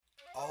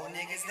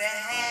niggas that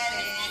had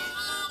it.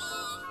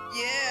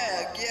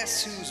 Yeah,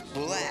 guess who's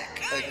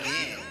black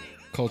again?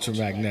 Culture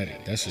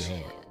magnetic. That shit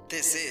hard.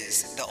 This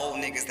is the Old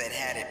Niggas That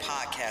Had It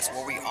podcast,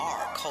 where we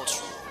are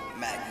cultural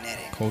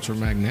magnetic. Culture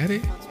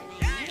magnetic?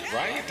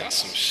 Right? That's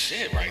some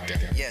shit right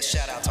there. Yeah,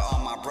 shout out to all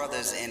my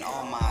brothers and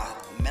all my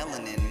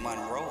melanin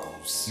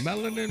Monroes.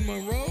 Melanin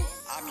Monroe?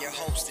 I'm your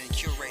host and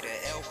curator,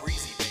 L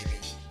Breezy, baby.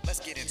 Let's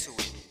get into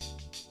it.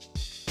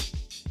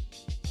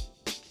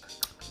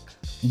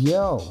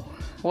 Yo.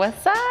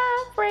 What's up,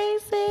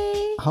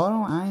 Breezy? Hold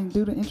on, I ain't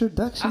do the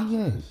introduction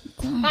yet.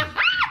 Damn.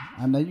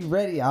 I know you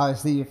ready. I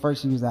see at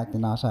first you was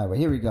acting all shy, but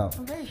here we go.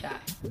 I'm very shy.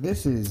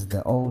 This is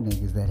the Old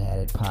Niggas That Had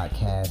It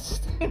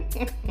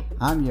podcast.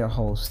 I'm your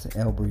host,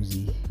 L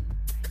Breezy,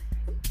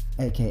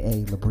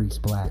 aka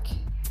LaBreeze Black.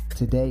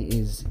 Today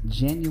is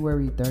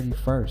January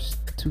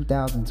 31st,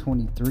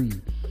 2023.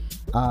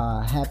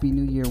 Happy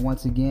New Year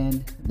once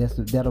again.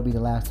 That'll be the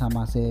last time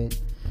I say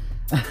it.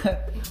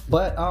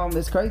 But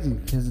it's crazy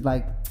because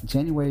like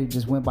January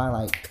just went by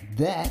like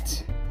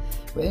that.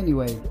 But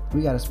anyway,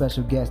 we got a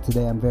special guest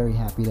today. I'm very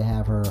happy to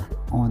have her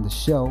on the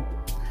show.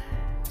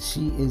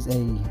 She is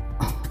a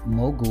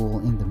mogul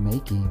in the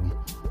making,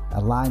 a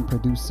line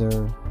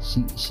producer.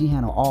 She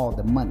handle all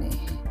the money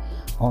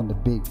on the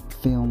big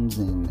films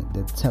and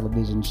the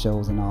television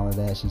shows and all of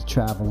that. She's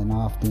traveling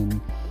often.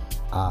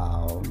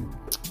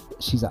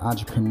 She's an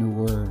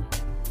entrepreneur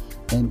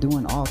and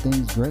doing all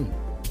things great.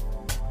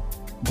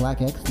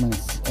 Black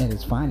excellence at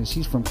its finest.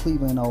 She's from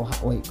Cleveland,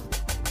 Ohio.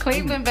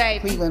 Cleveland,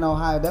 baby. Cleveland,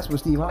 Ohio. That's where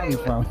Steve Harvey's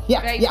from.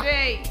 Yeah, baby.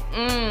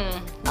 Yeah.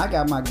 I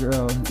got my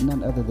girl,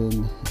 none other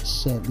than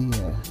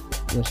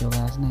Shedlea. What's your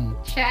last name?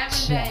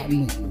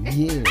 Chapman, baby.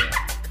 Yeah.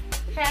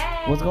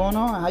 Hey. What's going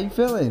on? How you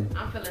feeling?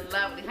 I'm feeling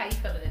lovely. How you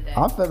feeling today?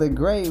 I'm feeling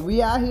great.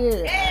 We out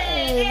here.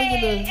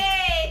 Hey,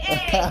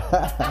 Look at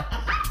this.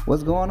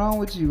 What's going on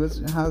with you?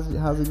 How's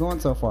it going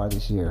so far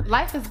this year?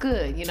 Life is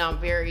good. You know, I'm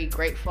very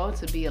grateful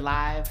to be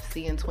alive,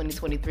 seeing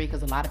 2023,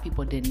 because a lot of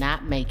people did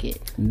not make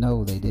it.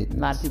 No, they didn't. A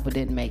lot of people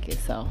didn't make it,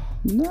 so.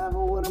 Never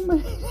would have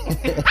made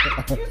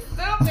it. You're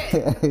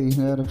stupid.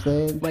 You know what I'm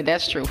saying? But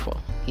that's truthful.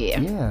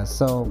 Yeah. Yeah,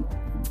 so,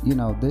 you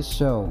know, this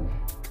show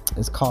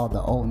is called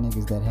the Old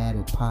Niggas That Had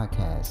It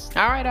podcast.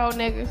 All right, old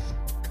niggas.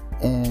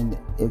 And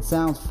it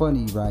sounds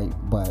funny, right?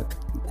 But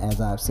as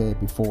I've said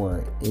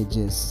before, it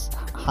just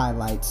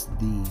highlights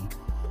the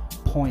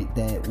point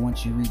that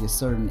once you reach a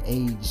certain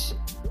age,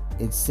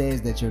 it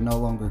says that you're no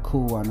longer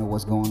cool or know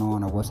what's going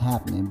on or what's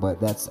happening.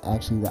 But that's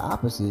actually the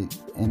opposite.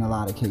 In a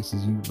lot of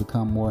cases, you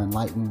become more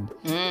enlightened,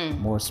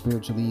 more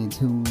spiritually in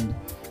tune.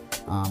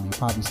 You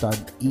probably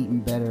start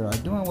eating better or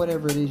doing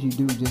whatever it is you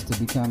do just to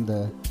become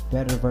the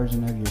better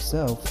version of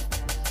yourself.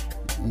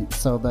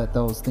 So that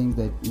those things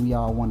that we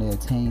all want to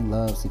attain,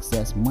 love,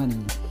 success, money,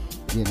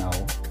 you know,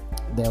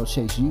 they'll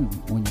chase you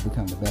when you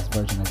become the best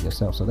version of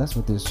yourself. So that's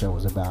what this show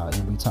is about.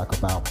 And we talk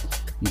about,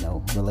 you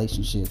know,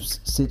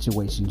 relationships,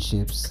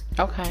 situationships,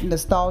 Okay.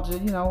 nostalgia,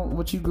 you know,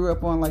 what you grew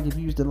up on. Like if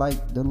you used to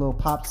like the little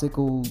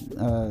popsicle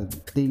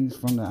things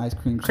from the ice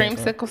cream shop.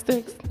 Creamsicle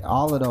sticks.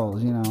 All of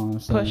those, you know what I'm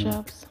saying?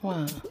 Push-ups.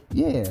 Wow.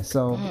 Yeah.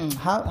 So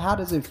how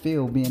does it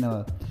feel being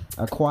a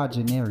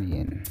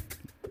quadragenarian?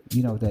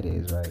 You know what that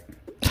is, right?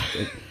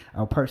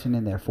 A person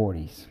in their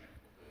 40s.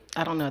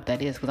 I don't know what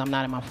that is because I'm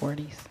not in my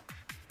 40s.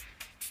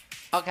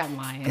 Okay, I'm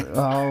lying.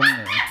 Oh,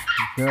 man.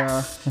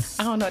 Girl.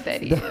 I don't know what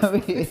that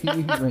is.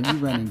 you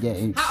running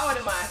game. How old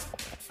am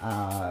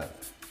I?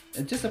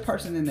 Just a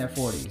person in their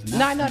 40s.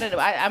 No, I know that.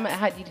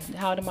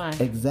 How old am I?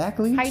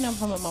 Exactly. How you know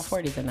if I'm in my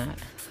 40s or not?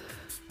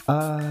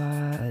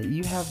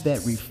 You have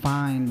that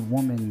refined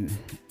woman.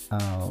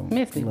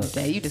 Miss me look. with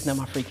that. You just know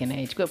my freaking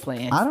age. Good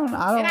playing. I don't.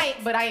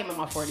 But I am in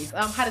my 40s.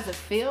 How does it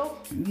feel?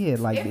 Yeah,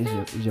 like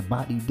is your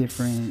body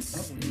different?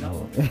 Oh, You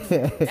know?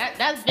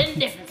 That's been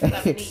different since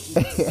I've been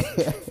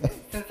eating.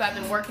 Since I've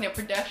been working in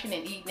production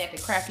and eating at the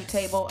crafty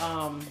table.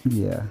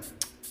 Yeah.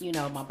 You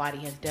know, my body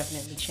has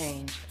definitely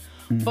changed.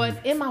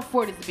 But in my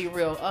 40s, to be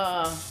real,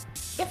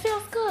 it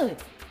feels good.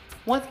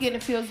 Once again,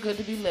 it feels good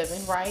to be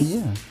living, right?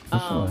 Yeah. For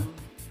sure.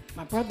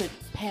 My brother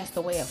passed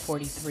away at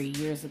 43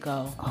 years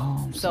ago.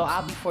 Oh, so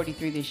I'll be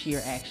 43 this year,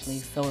 actually.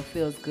 So it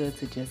feels good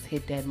to just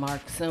hit that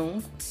mark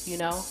soon, you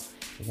know?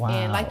 Wow.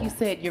 And like you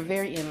said, you're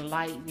very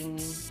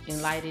enlightened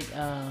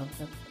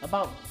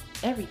about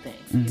everything,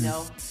 you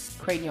know?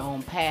 Creating your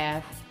own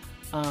path.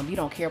 You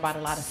don't care about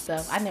a lot of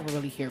stuff. I never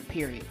really hear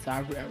period, so I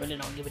really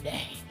don't give a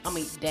dang. I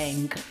mean,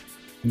 dang.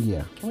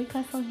 Yeah. Can we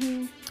cuss on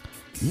here?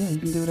 Yeah, you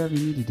can do whatever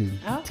you need to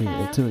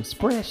do to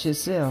express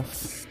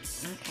yourself.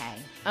 Okay.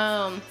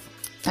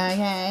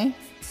 Okay.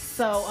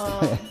 So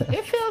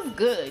it feels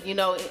good. You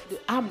know,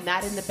 I'm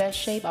not in the best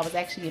shape. I was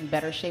actually in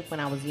better shape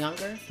when I was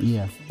younger.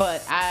 Yeah.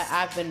 But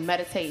I've been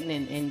meditating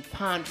and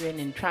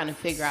pondering and trying to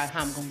figure out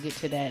how I'm going to get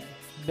to that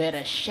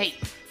better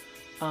shape.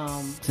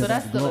 So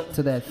that's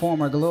to that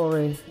former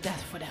glory.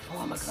 That's for that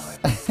former glory.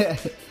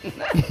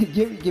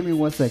 give me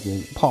 1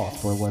 second.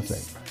 Pause for 1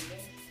 second.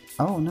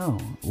 Oh no,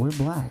 we're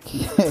black.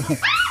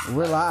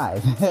 We're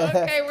live.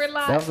 Okay, we're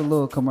live. That was a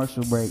little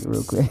commercial break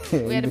real quick.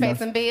 We had to pay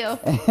some bills.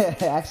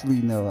 Actually,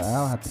 no, I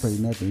don't have to pay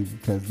nothing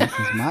because this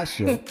is my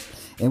show.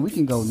 And we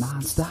can go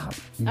nonstop.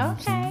 You know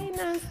Okay,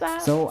 nonstop.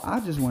 So I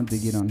just wanted to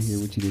get on here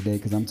with you today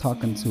because I'm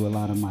talking to a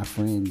lot of my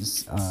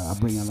friends. I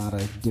bring a lot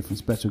of different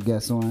special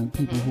guests on,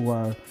 people who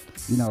are,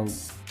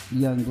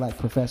 young black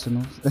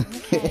professionals.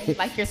 Okay,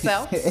 like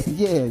yourself?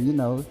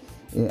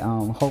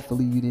 Yeah,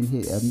 hopefully you didn't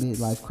hit a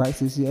midlife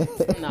crisis yet.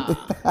 No.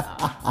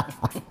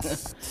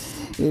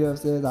 You know what I'm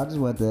saying? I just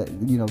want to,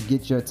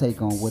 get your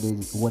take on what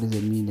does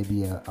it mean to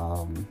be a,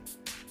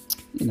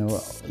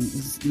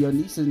 your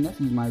nieces and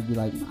nephews might be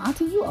like,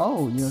 Auntie, you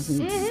old. You know what I'm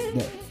saying? Mm-hmm.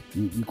 That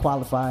you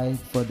qualify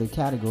for the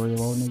category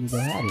of old niggas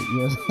that had it. You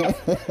know what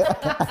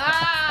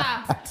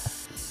I'm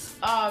saying?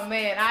 Oh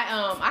man,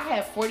 I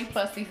have 40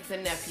 plus nieces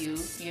and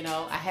nephews.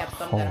 I have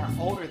some that are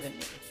older than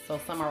me. So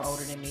some are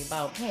older than me,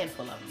 about a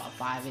handful of them, about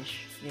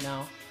 5-ish.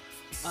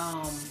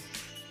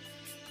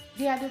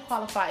 Yeah, I do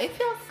qualify. It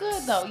feels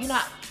good though.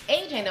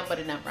 Age ain't nothing but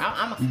a number.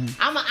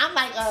 I'm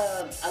like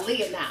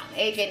Aaliyah now.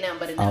 Age ain't nothing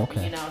but a number.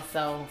 Okay.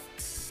 So,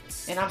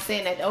 and I'm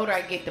saying that the older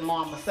I get, the more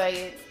I'm gonna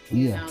say it.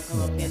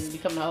 Go up and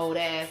become the old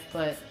ass,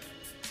 but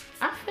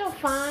I feel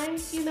fine.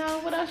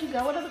 What else you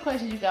got? What other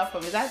questions you got for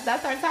me? That's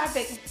our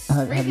topic.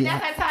 Breezy,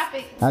 that's our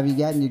topic. Have you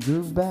gotten your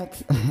groove back?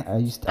 Are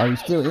you still in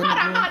the groove?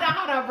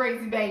 Hold on,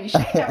 Breezy, baby. She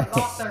never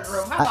lost her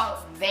groove. How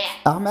about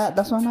that?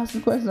 That's why I'm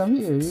asking questions. I'm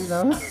here,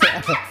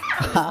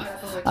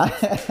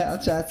 I'll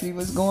try to see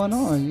what's going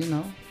on,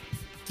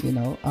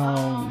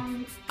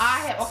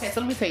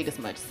 So let me tell you this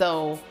much.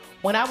 So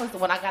when I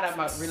got out of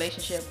my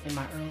relationship in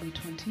my early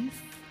 20s,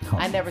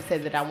 I never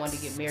said that I wanted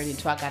to get married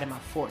until I got in my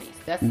 40s.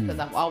 That's because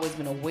I've always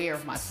been aware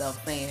of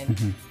myself,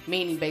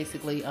 meaning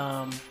basically,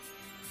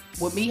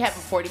 with me having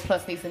 40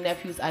 plus nieces and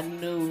nephews, I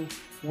knew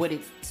what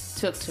it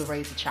took to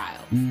raise a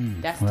child.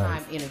 That's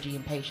time, energy,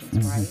 and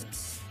patience, right?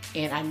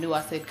 And I knew,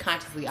 I said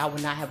consciously, I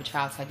would not have a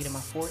child till I get in my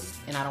 40s,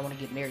 and I don't want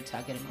to get married till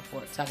I get in my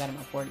 40s. Till I got in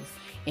my 40s,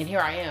 and here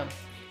I am.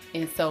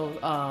 And so,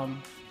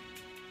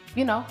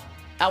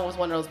 I was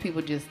one of those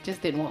people just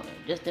didn't want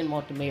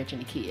the marriage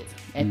and the kids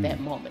at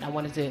that moment. I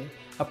wanted to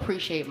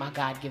appreciate my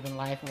God-given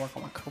life and work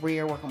on my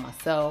career, work on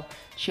myself,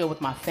 chill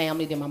with my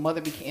family. Then my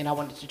mother and I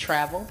wanted to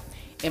travel.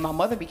 And my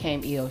mother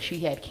became ill. She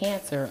had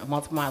cancer,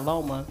 multiple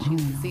myeloma.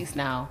 She's deceased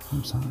now.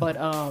 I'm sorry. But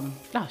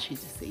no,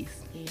 she's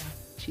deceased. Yeah,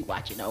 she's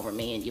watching over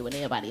me and you and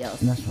everybody else.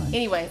 That's right.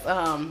 Anyways,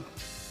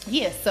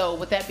 so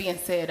with that being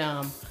said,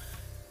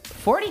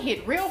 40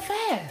 hit real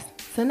fast.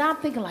 So now I'm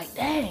thinking like,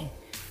 dang,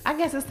 I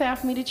guess it's time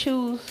for me to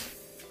choose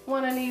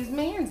one of these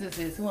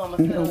manses who I'm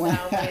gonna settle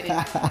down with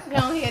and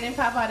go ahead and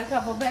pop out a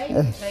couple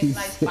babies. Maybe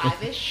like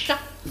 5-ish.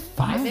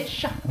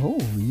 5-ish. Oh,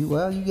 you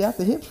got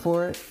the hips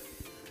for it.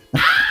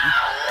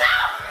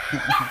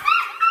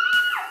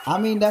 I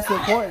mean, that's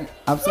important.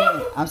 I'm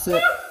saying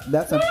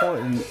that's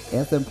important.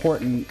 That's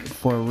important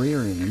for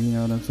rearing. You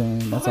know what I'm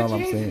saying? That's all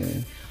I'm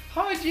saying.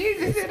 Oh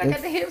Jesus! I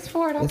got the hips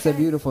for it. Okay. It's a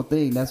beautiful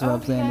thing. That's what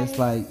I'm saying. It's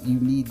like you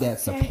need that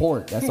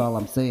support. That's all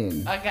I'm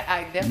saying. I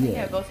definitely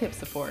have those hip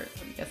support.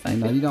 Yes, I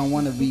do. You don't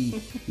want to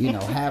be,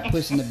 half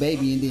pushing the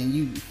baby and then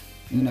you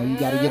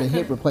got to get a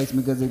hip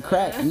replacement because it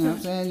cracked. You know what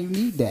I'm saying? You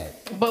need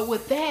that. But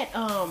with that,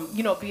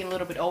 being a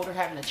little bit older,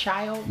 having a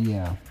child.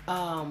 Yeah.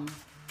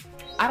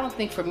 I don't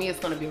think for me it's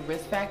going to be a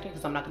risk factor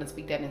because I'm not going to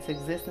speak that into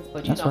existence.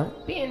 But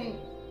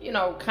being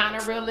kind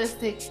of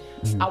realistic,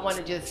 I want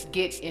to just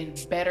get in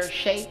better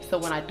shape so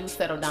when I do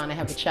settle down and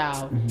have a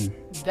child,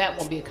 that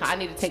won't be I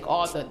need to take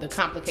all the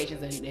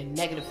complications and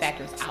negative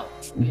factors out.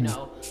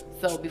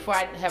 So before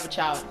I have a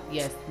child,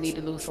 yes, need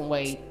to lose some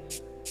weight.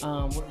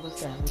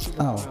 What's that? What you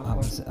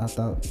I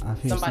thought I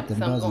heard something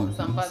buzzing.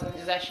 Something buzzing.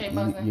 Is that Shay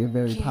buzzing? You're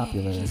very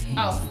popular.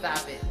 Oh,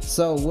 stop it.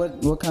 So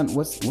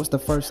what's the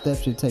first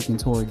steps you're taking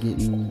toward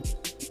getting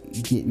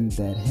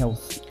that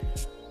health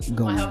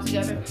going? My health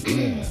together?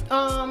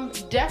 Yeah.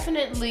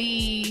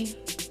 Definitely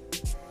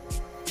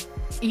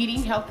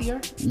eating healthier.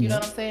 You know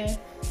what I'm saying?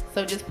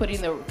 So just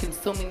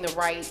consuming the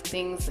right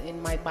things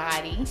in my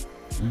body.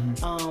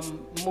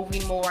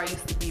 Moving more. I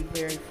used to be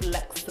very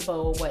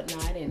flexible,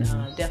 whatnot, and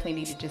definitely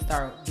need to just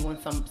start doing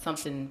some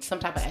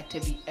type of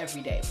activity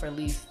every day for at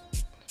least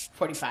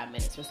 45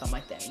 minutes or something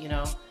like that.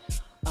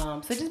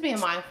 So just being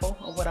mindful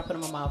of what I put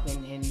in my mouth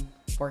and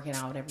working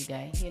out every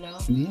day.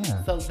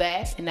 Yeah. So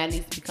that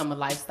needs to become a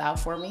lifestyle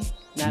for me.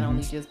 Not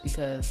only just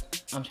because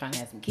I'm trying to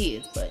have some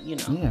kids, but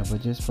Yeah,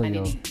 but just for I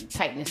need to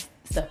tighten this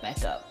stuff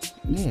back up.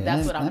 Yeah,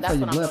 that's what I'm. That's for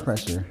your what blood I'm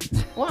pressure.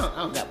 Well, I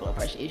don't got blood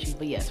pressure issues,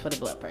 but yes, for the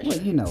blood pressure. Well,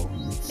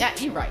 Yeah,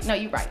 you're right. No,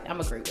 you're right. I'm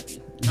agree with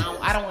you.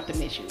 I don't want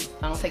them issues.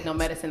 I don't take no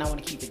medicine. I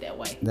want to keep it that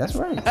way. That's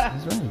right.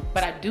 That's right.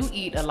 But I do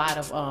eat a lot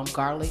of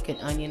garlic and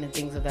onion and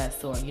things of that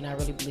sort. I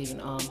really believe in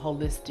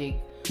holistic,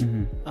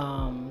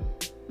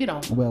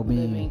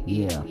 well-being. Living.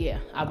 Yeah.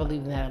 I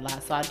believe in that a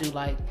lot. So I do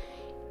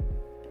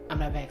I'm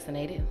not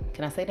vaccinated.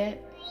 Can I say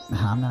that?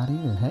 I'm not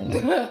either.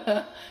 Hey,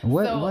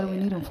 what do we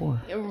need them for?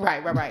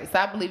 Right. So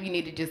I believe you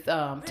need to just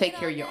take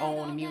care of your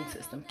own immune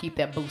system. Keep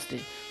that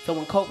boosted. So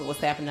when COVID was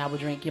happening, I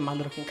would get my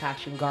little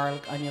concoction: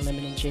 garlic, onion,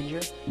 lemon, and ginger.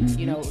 Mm-hmm.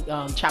 You know,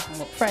 chop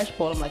them up fresh,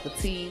 boil them like a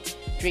tea,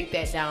 drink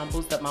that down,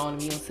 boost up my own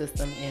immune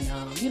system,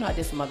 and I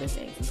did some other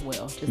things as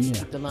well, just to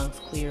keep the lungs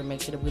clear, make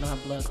sure that we don't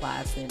have blood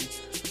clots and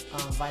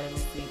vitamin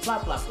C,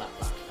 blah blah blah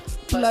blah.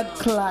 Blood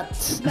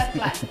clots.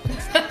 Blood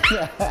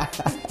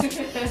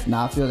clots.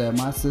 Now I feel that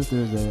my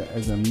sister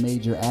is a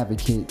major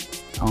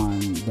advocate on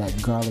that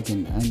garlic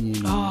and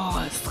onion.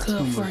 Oh, it's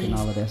good for you. And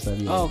all of that stuff.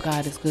 Yeah. Oh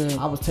God, it's good.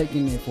 I was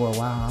taking it for a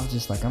while. I was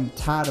just like, I'm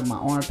tired of my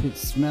armpits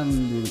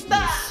smelling this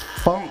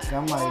funk.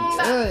 I'm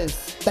like, ugh, it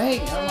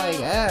stink. I'm like,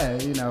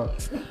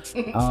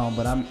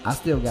 but I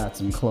still got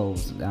some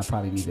clothes. I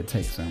probably need to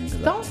take some.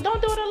 Don't do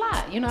it a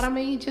lot. You know what I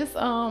mean? Just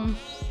as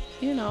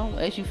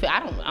you feel. I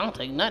don't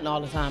take nothing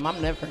all the time.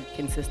 I'm never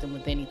consistent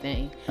with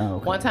anything. Oh,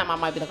 okay. One time I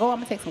might be like, I'm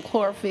gonna take some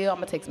chlorophyll. I'm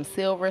gonna take some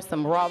silver,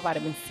 some raw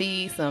vitamin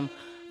C,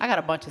 I got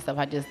a bunch of stuff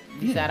I just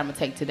decided I'm gonna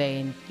take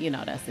today, and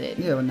that's it.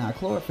 Yeah, but now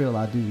chlorophyll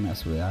I do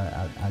mess with.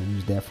 I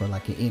use that for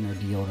like an inner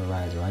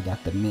deodorizer. I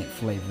got the mint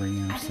flavoring.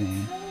 You know what I'm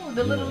saying?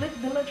 The little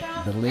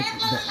trial? The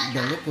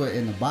liquid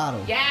in the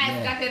bottle.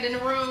 Yeah, got that in the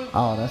room.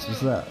 Oh, that's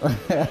what's up. Yeah,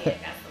 got some of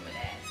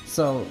that.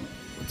 So,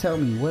 tell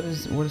me, what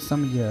are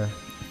some of your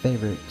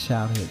favorite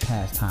childhood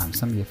pastimes?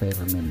 Some of your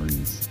favorite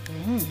memories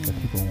that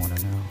people want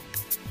to know.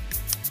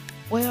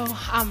 Well,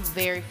 I'm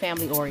very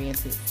family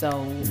oriented,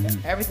 so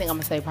everything I'm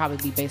gonna say probably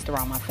be based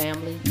around my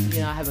family.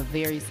 I have a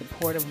very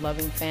supportive,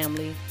 loving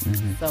family.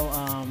 So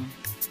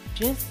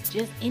just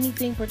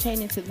anything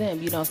pertaining to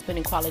them,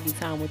 spending quality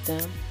time with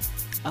them.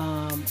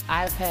 I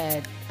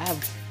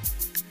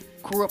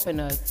grew up in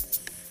a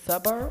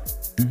suburb,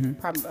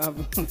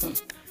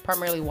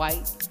 primarily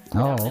white,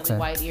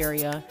 white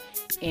area.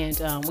 And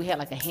we had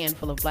like a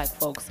handful of black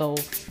folks. So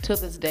to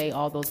this day,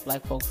 all those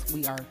black folks,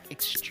 we are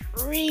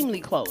extremely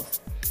close.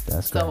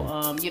 That's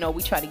so,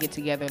 we try to get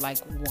together like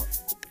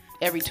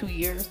every 2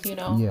 years,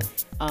 Yeah.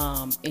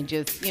 And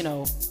just,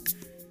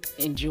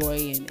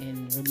 enjoy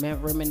and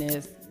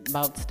reminisce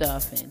about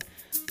stuff. And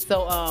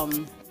so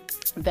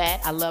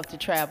that I love to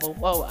travel.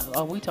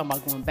 Oh, we talking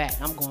about going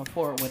back. I'm going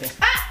forward with it.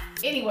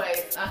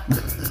 Anyways. On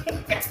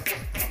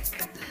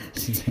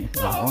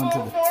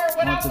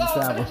to the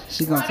travel.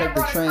 She's gonna take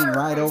the train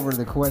right over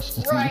the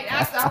question. Right.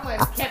 I'm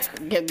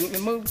gonna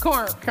move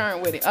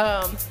current with it.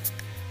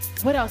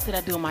 What else did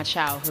I do in my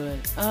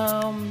childhood?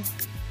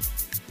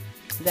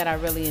 That I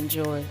really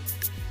enjoyed.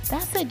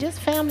 That's it. Just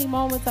family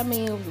moments. I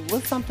mean,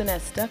 what's something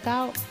that stuck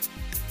out?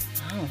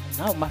 I don't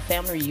know. My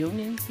family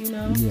reunions.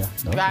 Yeah.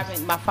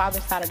 Driving. My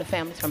father's side of the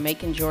family's from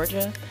Macon,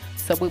 Georgia,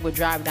 so we would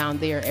drive down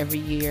there every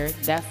year.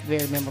 That's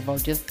very memorable.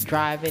 Just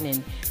driving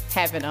and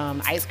having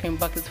ice cream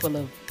buckets full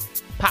of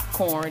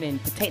popcorn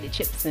and potato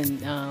chips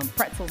and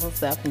pretzels and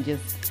stuff, and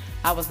just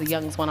I was the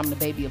youngest one. I'm the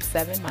baby of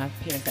 7. My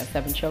parents had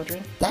 7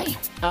 children. Damn.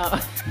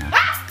 Well,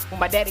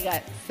 my daddy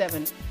got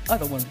 7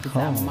 other ones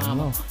besides my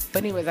mama.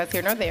 But anyways, that's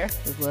here nor there.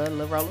 Just a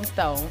little Rolling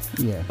Stone.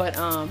 Yeah. But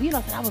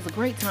that was a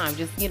great time.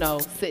 Just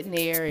sitting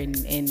there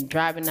and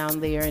driving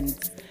down there and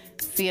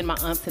seeing my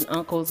aunts and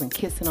uncles and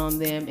kissing on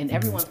them, and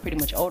everyone's pretty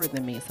much older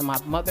than me. So my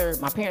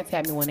parents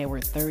had me when they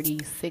were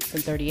 36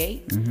 and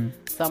 38.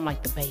 So I'm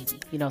like the baby,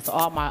 So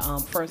all my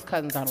first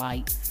cousins are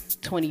like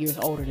 20 years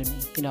older than me,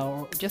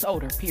 or just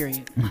older,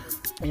 period.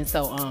 And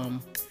so,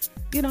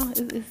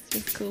 it's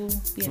just cool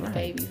being the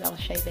babies. I was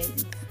Shay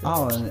babies.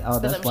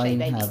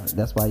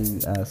 That's why you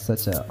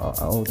such a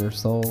older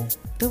soul.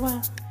 Do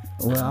I?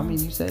 Well, I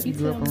mean, you said you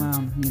grew up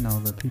around,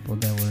 the people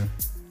that were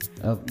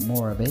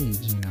more of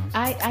age,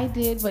 I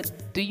did, but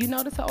do you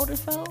notice an older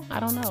soul? I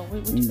don't know.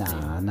 What you Nah,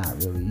 think?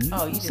 not really. You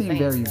just seem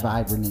very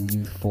vibrant and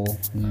youthful.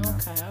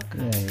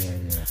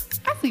 Okay. Yeah.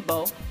 I see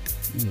both.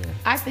 Yeah.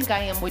 I think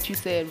I am what you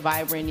said,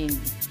 vibrant, and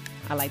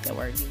I like that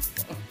word,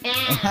 youthful.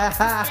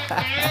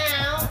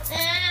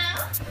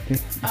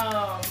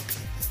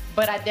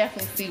 But I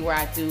definitely see where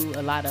I do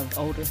a lot of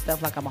older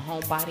stuff. Like I'm a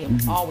homebody.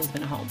 I've always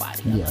been a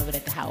homebody. I love it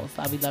at the house.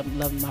 I be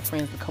loving my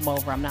friends to come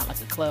over. I'm not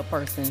like a club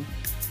person.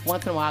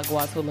 Once in a while, I go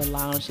out to a little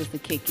lounge just to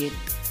kick it.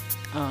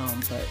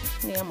 But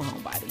yeah, I'm a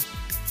homebody.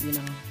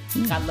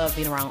 I love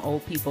being around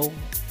old people.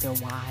 They're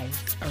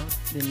wiser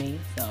than me.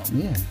 So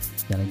yeah,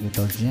 gotta get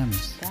those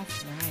gems.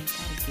 That's right.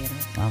 Gotta get them.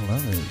 I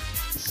love it.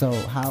 So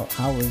how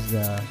is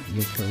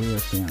your career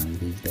feeling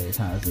these days?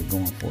 How is it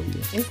going for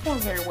you? It's going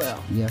very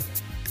well. Yeah.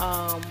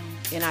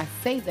 And I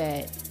say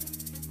that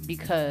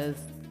because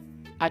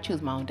I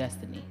choose my own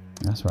destiny.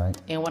 That's right.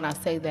 And when I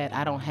say that,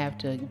 I don't have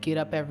to get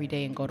up every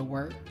day and go to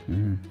work.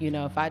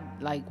 If I,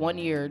 like one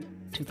year,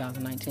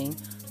 2019,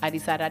 I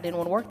decided I didn't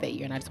want to work that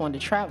year and I just wanted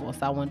to travel.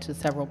 So I went to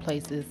several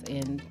places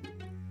and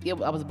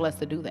I was blessed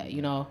to do that,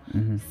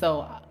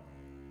 So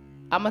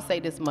I'm going to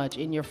say this much.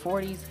 In your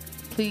 40s,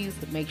 please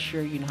make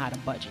sure you know how to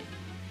budget.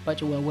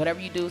 Budget well. Whatever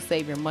you do,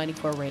 save your money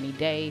for a rainy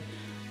day,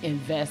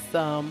 invest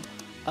some.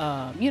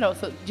 So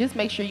just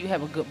make sure you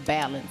have a good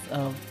balance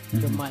of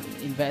your money,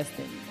 invest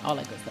in all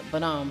that good stuff.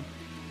 But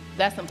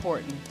that's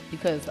important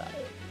because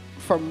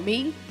for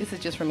me, this is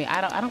just for me.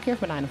 I don't care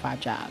for 9-to-5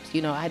 jobs.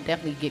 You know, I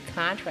definitely get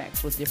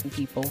contracts with different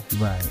people.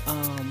 Right.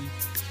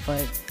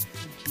 But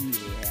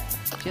yeah,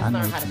 just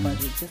learn how to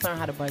budget. Just learn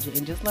how to budget,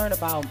 and just learn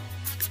about.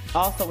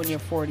 Also, in your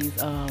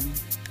 40s,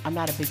 I'm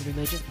not a big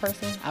religious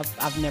person.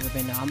 I've never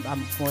been there.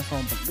 I'm more so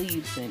on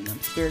beliefs and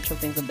spiritual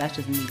things. And that's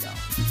just me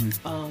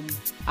though.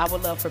 I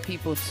would love for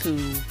people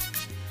to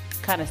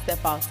kind of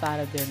step outside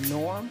of their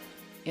norm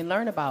and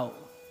learn about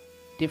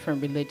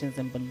different religions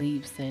and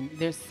beliefs. And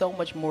there's so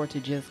much more to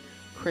just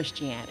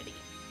Christianity,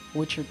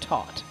 what you're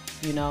taught,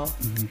 you know?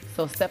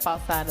 So step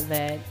outside of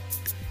that.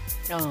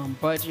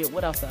 Budget.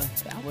 What else I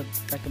would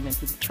recommend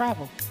people?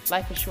 Travel.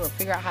 Life is short.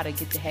 Figure out how to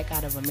get the heck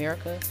out of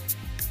America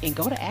and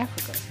go to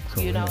Africa.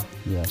 You know?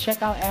 Yeah.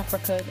 Check out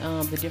Africa,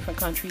 the different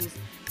countries.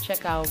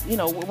 Check out, you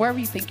know, wherever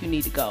you think you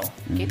need to go.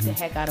 Get the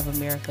heck out of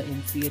America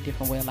and see a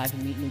different way of life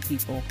and meet new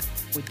people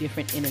with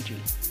different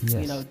energies.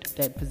 Yes. You know,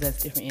 that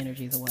possess different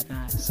energies and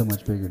whatnot. It's so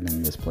much bigger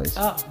than this place.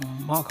 Oh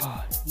my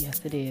God. Yes,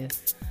 it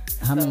is.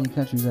 How many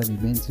countries have you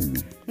been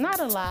to? Not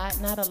a lot.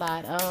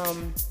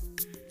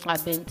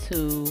 I've been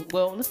to,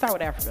 well, let's start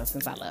with Africa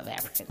since I love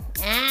Africa.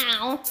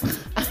 Ow!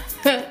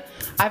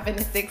 I've been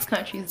to 6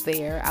 countries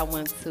there. I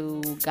went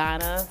to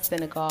Ghana,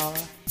 Senegal,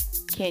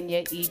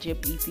 Kenya,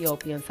 Egypt,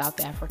 Ethiopia, and South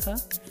Africa.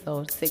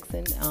 So 6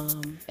 in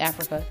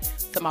Africa.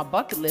 So my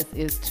bucket list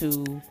is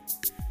to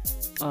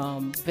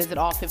visit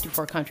all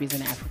 54 countries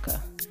in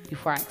Africa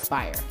before I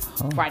expire.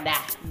 Before I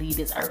die, leave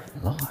this earth.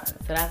 Lord.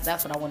 So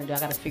that's what I want to do. I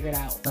got to figure it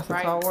out. That's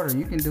a tall order.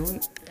 You can do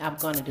it. I'm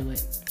going to do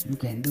it. You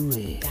can do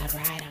it. God,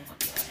 right, I'm going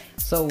to do it.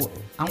 So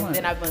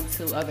then I went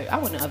to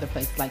other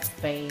places like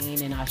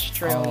Spain and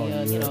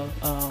Australia. You know,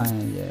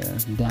 yeah,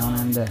 down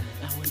under.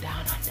 I went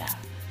down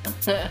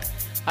under.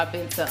 I've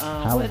been to.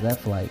 How was that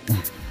flight?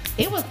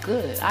 It was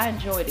good. I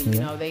enjoyed it. Yeah. You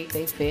know, they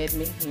fed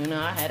me. You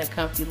know, I had a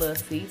comfy little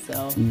seat.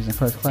 So You was in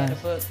first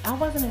class? I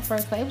wasn't in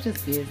first class. It was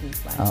just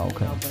business. Like, oh,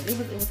 okay. You know, but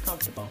it was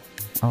comfortable.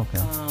 Okay.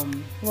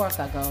 Where else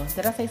I go?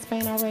 Did I say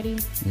Spain already?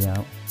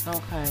 Yeah.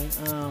 Okay.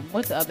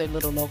 What's the other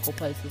little local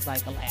places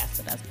like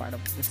Alaska? That's part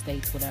of the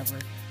States, whatever.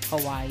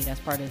 Hawaii, that's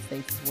part of the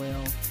States as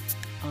well.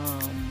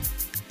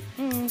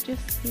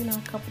 Just, you know,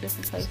 a couple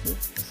different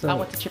places. So, I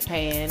went to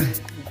Japan,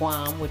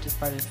 Guam, which is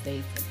part of the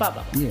States. Blah,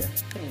 blah, blah. Yeah.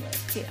 Anyway,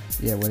 yeah.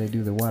 Yeah, where they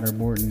do the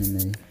waterboarding and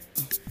they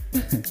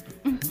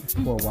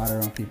pour water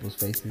on people's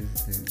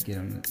faces to get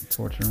them to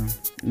torture them.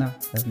 No,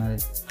 that's not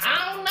it.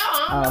 I don't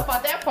know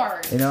about that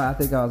part. You know, I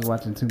think I was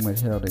watching too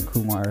much Harold and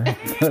Kumar.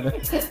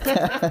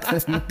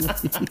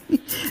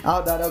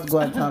 Oh, no, that was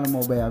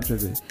Guantanamo Bay. I'm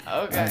tripping.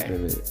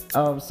 Okay.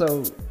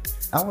 So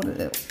I want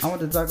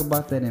to talk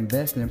about that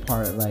investing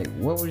part. Like,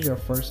 what was your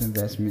first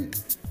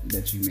investment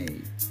that you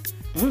made?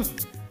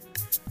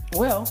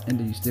 Well, and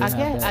do you still have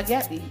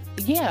that?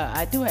 Yeah,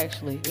 I do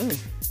actually. Ooh,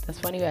 that's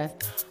funny you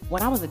asked.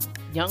 When I was a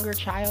younger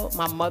child,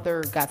 my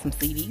mother got some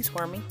CDs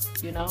for me.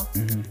 You know,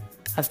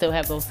 I still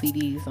have those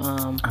CDs.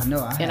 I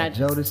know. I had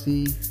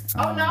Jodeci.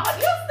 Oh no,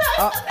 you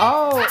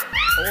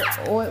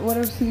said. What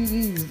are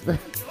CDs? I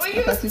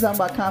thought you talking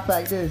about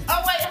compact disc.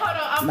 Oh wait, hold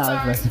on. I'm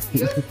sorry.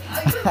 You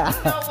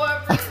know what?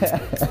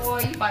 Boy,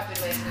 you about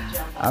to let me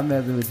jump. I'm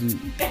messing with you.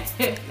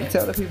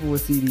 Tell the people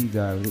what CDs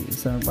are.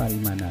 Somebody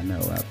might not know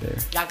out there.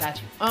 I got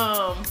you.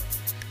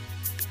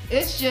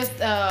 It's just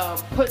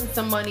putting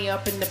some money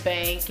up in the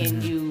bank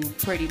and you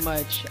pretty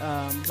much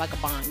like a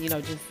bond. You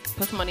know, just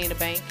put some money in the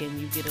bank and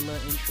you get a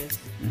little interest.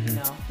 You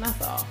know,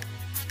 that's all.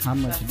 How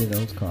much did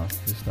those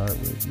cost to start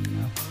with, you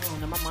know? I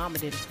don't know. My mama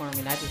did it for me,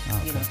 and I just,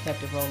 you know,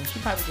 kept it rolling. She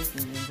probably just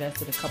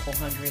invested a couple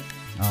hundred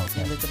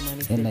and let the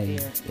money sit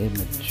there. It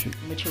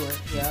matured.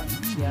 Yeah,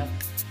 yeah.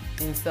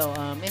 And so,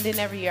 and then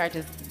every year I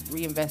just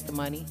reinvest the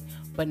money.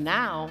 But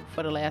now,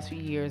 for the last few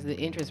years, the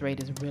interest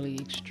rate is really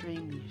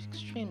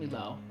extremely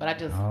low. But I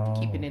just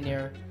keep it in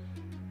there,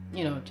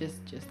 you know,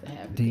 just to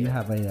have it. Do you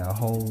have a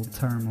whole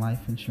term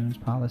life insurance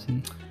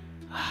policy?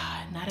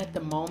 Not at the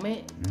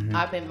moment.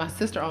 My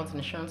sister owns an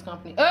insurance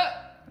company.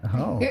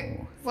 Oh.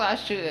 So I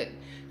should.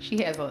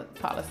 She has a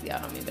policy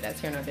out on me, but that's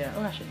here nor there.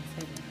 Oh, I shouldn't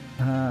say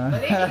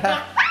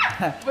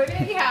that. But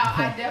anyhow,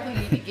 I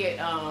definitely need to get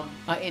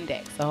an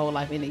index, a whole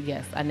life index.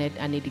 Yes, I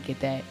need to get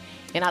that.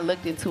 And I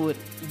looked into it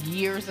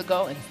years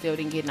ago and still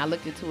didn't get it. And I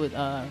looked into it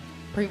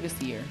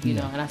previous year, you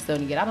know, and I still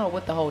didn't get it. I don't know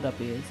what the holdup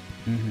is,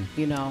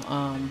 you know.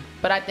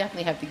 But I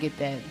definitely have to get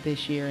that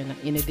this year, and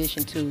in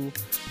addition to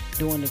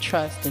doing the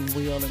trust and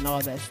will and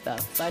all that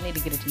stuff. So I need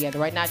to get it together.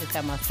 Right now I just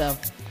have myself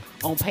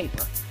on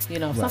paper. You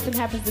know, if something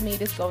happens to me,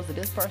 this goes to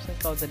this person, this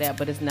goes to that,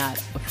 but it's not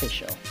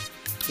official.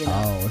 You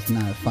know? Oh, it's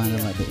not final,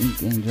 like the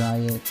ink ain't dry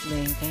yet? The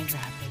ink ain't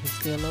dry, baby. It's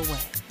still away.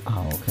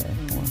 Oh, okay.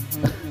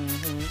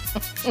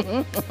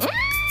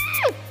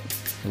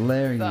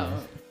 Hilarious. So,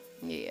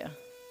 yeah.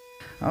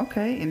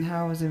 Okay, and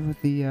how is it with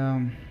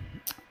the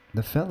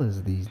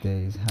fellas these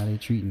days? How they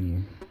treating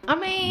you? I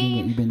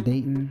mean, you been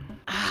dating?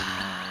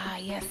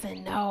 Yes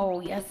and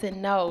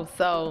no.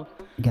 So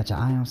you got your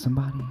eye on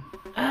somebody?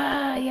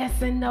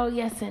 yes and no.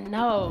 Yes and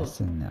no.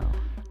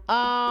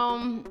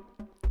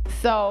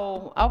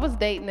 So I was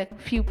dating a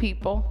few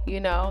people,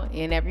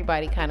 and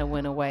everybody kind of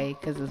went away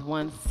because there's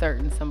one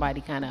certain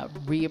somebody kind of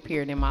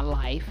reappeared in my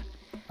life.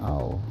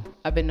 Oh.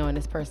 I've been knowing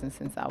this person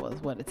since I was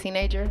a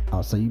teenager.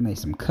 Oh, so you made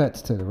some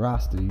cuts to the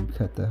roster. You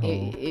cut the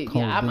whole.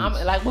 Yeah, I'm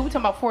like when we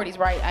talking about 40s,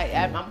 right?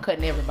 I'm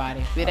cutting everybody.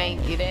 If it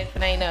ain't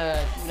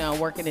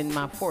working in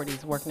my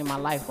 40s, working in my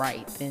life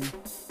right, then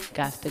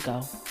gots to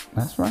go.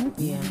 That's right.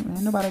 Yeah.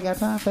 Ain't nobody got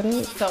time for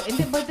that. So,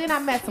 but then I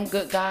met some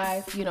good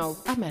guys.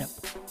 I met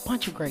a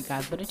bunch of great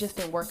guys, but it just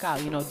didn't work out.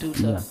 Due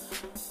to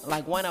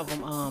like one of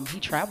them, he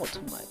traveled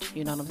too much.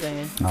 You know what I'm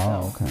saying?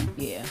 Oh, so, okay.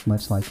 Yeah.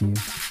 Much like you.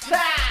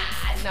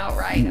 No,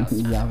 right. I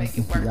was trying to make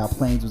it work. Y'all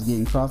planes was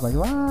getting crossed like,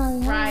 why?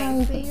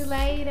 Right. See you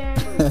later.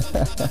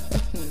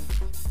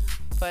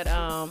 But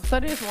so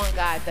there's one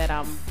guy that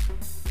I'm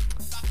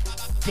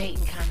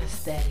dating kind of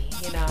steady,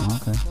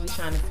 Okay. We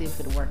trying to see if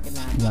it'll work or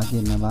not. Y'all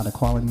getting a lot of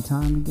quality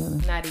time together?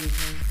 Not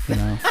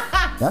even.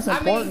 That's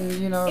important,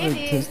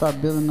 to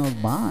start building those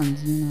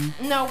bonds,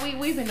 No,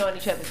 we've been knowing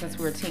each other since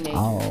we were teenagers.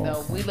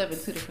 So we live in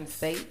 2 different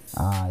states.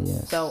 Ah,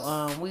 yes. So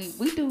we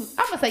do,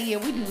 I'm going to say,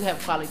 we do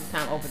have quality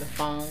time over the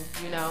phone,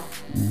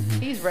 Mm-hmm.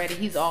 He's ready.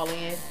 He's all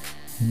in.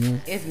 Yeah.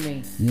 It's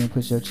me. You didn't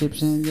put your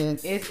chips in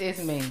yet? It's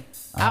me.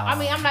 I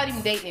mean, I'm not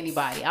even dating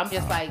anybody. I'm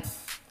just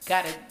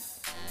got to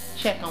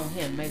check on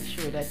him, make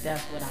sure that's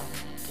what I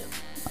want to do.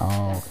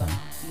 Oh, that's okay.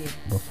 Yeah.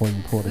 Before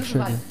you pull the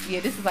trigger?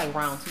 This is like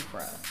round 2 for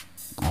us.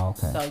 Oh,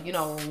 okay. So,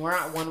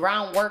 when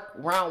round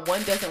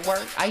 1 doesn't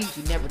work, I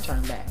usually never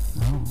turn back.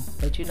 Oh.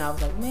 But, I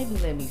was like, maybe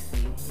let me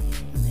see.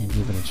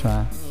 Give it a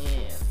try.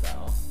 Yeah,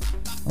 so.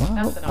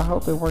 Well, I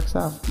hope it works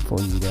out for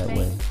you that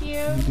way. Thank you.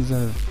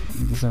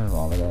 You deserve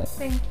all of that.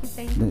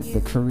 Thank you.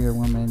 The career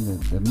woman,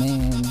 the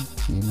man,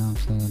 you know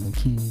what I'm saying, the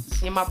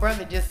kids. And my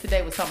brother just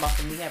today was talking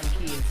about me having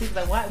kids. He was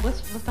like,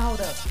 what's the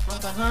hold up? I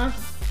was like, huh?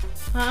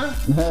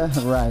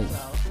 Right.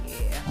 So,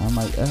 yeah. I'm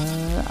like,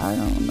 I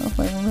don't know if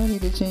I'm ready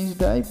to change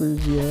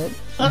diapers yet.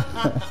 I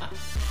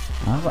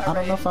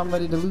don't know if I'm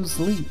ready to lose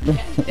sleep.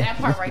 That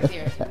part right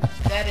there.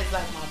 That is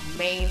like my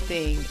main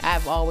thing.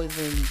 I've always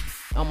been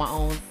on my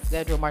own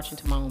schedule, marching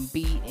to my own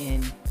beat,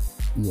 and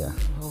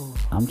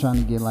I'm trying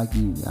to get like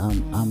you.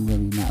 I'm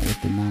really not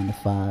with the 9 to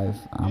 5.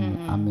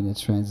 I'm in a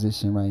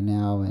transition right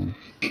now, and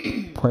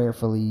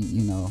prayerfully,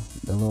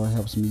 the Lord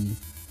helps me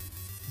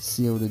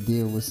seal the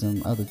deal with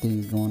some other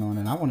things going on,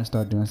 and I want to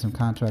start doing some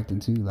contracting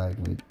too, like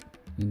with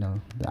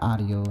the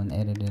audio and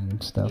editing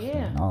and stuff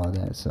and all of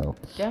that. So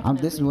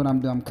this is what I'm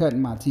doing. I'm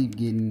cutting my teeth,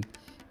 getting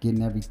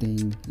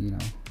everything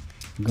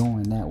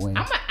going that way.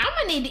 I'm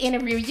gonna need to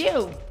interview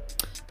you,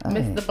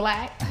 Mr.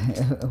 Black.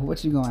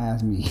 What you gonna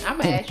ask me? I'm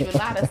gonna ask you a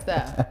lot of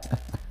stuff.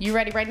 You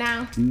ready right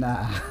now?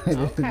 Nah.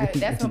 Okay,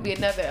 that's gonna be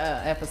another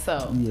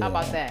episode. Yeah. How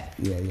about that?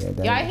 Yeah.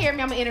 Y'all hear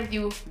me? I'm gonna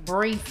interview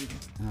Breezy.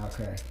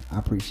 Okay, I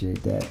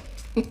appreciate that.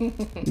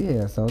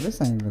 Yeah, so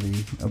this ain't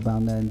really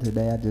about nothing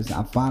today.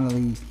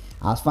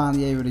 I was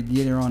finally able to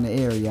get her on the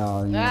air,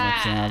 y'all. You know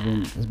what I'm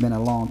saying? It's been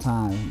a long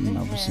time,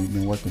 but she's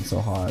been working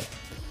so hard.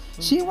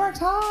 She works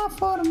hard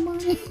for the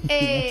money.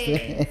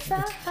 Hey, so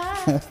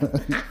hard.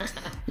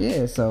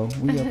 Yeah, so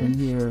we up in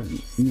here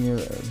near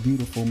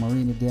beautiful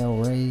Marina Del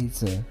Rey.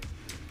 Is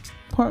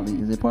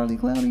it partly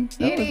cloudy?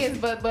 It is,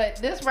 but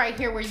this right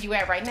here where you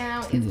at right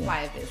now is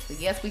Playa Vista.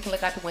 Yes, we can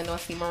look out the window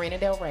and see Marina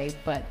Del Rey,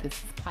 but this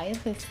is Playa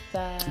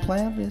Vista.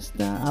 Playa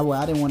Vista?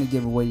 I didn't want to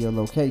give away your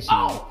location.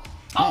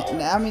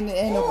 I mean,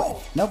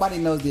 nobody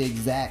knows the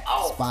exact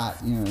spot,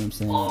 you know what I'm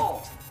saying?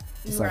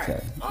 It's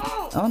okay.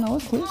 Oh no,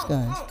 it's clear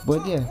skies.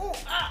 But yeah,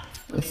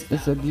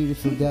 it's a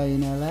beautiful day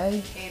in LA.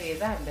 It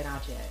is. I haven't been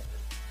out yet.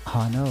 Oh,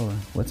 I know.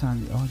 What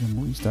time? Oh, the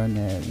movie's starting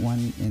at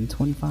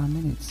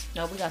 1:25.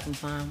 No, we got some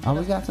time.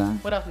 We got time?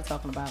 What else we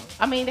talking about?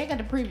 I mean, they got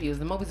the previews.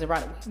 The movies are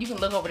right. You can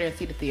look over there and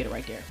see the theater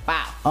right there.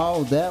 Wow.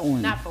 Oh, that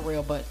one. Not for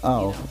real, but it's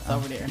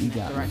over there in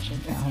that direction.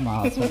 I'm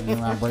out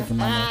turning around breaking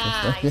my neck and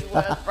stuff. You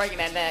was breaking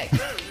that neck.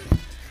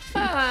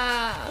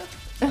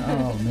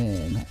 Oh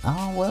man.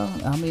 Oh well.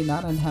 I mean,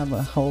 I didn't have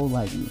a whole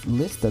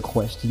list of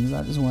questions.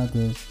 I just wanted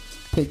to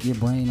pick your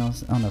brain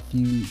on a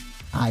few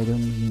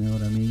items. You know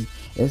what I mean?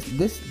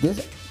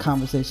 This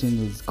conversation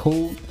is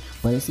cool,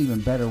 but it's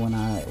even better when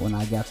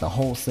I got the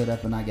whole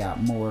setup and I got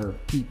more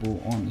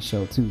people on the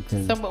show too.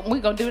 So we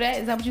gonna do that?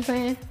 Is that what you're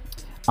saying?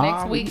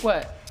 Next week,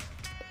 what?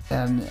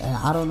 And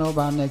I don't know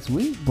about next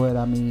week, but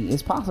I mean,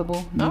 it's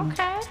possible.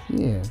 Okay.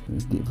 Yeah,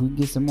 if we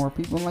get some more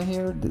people in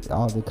here,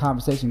 the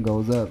conversation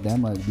goes up. That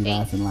must be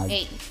lasting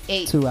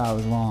 2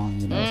 hours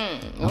long.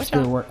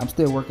 I'm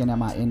still working at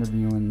my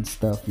interviewing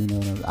stuff.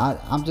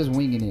 I'm just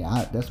winging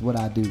it. That's what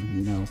I do.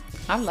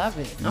 I love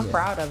it. I'm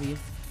proud of you.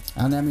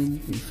 And I mean, you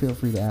can feel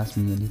free to ask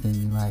me anything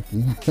you like,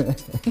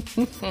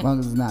 as long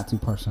as it's not too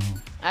personal.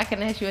 I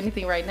can ask you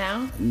anything right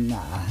now? Nah,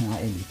 not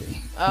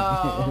anything.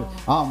 Oh.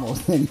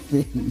 Almost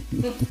anything.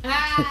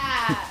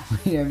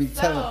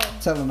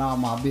 Telling all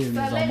my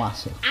business on my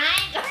show.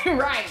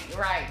 Right.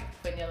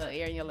 Putting your little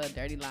air in your little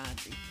dirty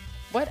laundry.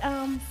 What,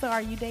 so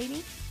are you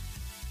dating?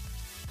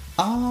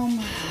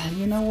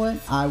 You know what?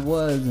 I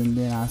was, and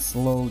then I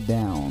slowed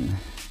down.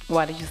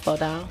 Why did you slow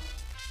down?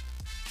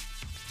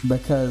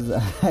 Because,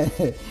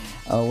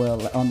 oh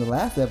well, on the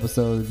last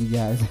episode, if you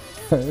guys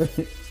heard,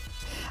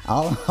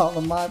 all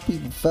of my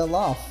people fell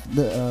off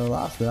the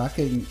roster. I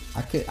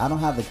don't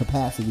have the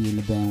capacity and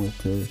the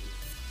bandwidth to,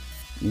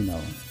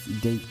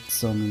 date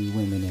so many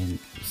women in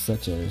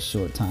such a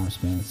short time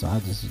span. So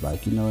I just was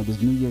like,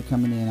 this new year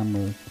coming in, I'm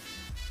gonna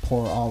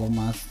pour all of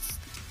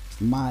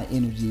my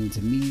energy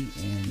into me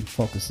and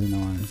focusing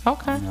on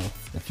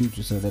the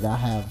future, so that I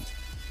have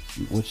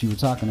what you were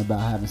talking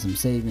about, having some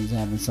savings,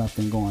 having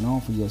something going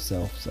on for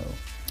yourself. So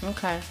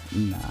okay.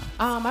 Nah.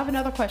 I have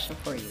another question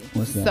for you.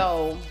 What's that?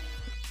 So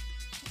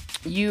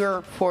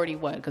you're 40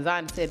 what? Because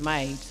I said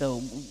my age.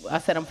 So I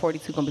said I'm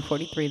 42, gonna be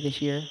 43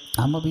 this year.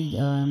 I'm gonna be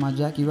in my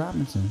Jackie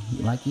Robinson,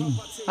 like you.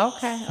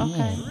 Okay.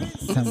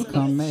 Yeah,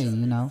 come May,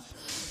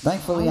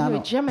 Thankfully, you're I a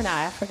don't.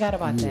 Gemini. I forgot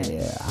about that.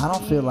 Yeah, I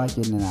don't feel like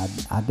it, and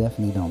I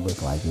definitely don't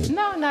look like it.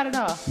 No, not at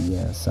all.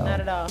 Yeah, so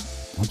Not at all.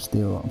 I'm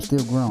still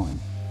growing.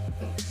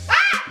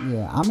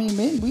 Yeah, I mean,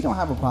 men, we don't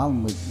have a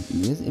problem with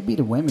it. It be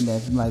the women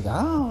that's like,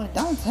 oh,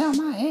 don't tell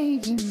my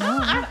age.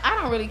 I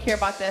don't really care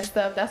about that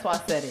stuff. That's why I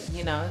said it.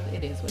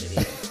 It is what it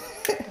is.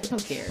 Who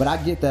cares? But I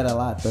get that a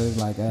lot, though. It's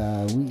like,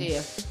 I'm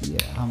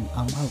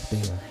out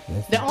there.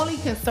 The only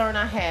concern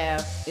I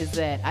have is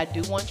that I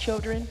do want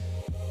children,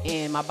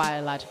 and my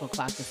biological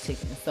clock is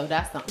ticking. So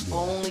that's the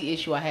only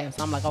issue I have.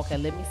 So I'm like, okay,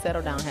 let me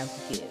settle down and have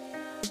some kids.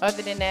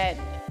 Other than that,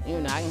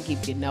 I can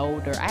keep getting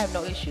older. I have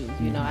no issues.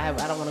 I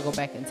don't want to go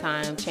back in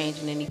time,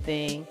 changing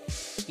anything.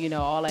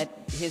 All that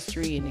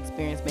history and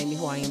experience made me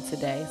who I am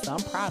today. So I'm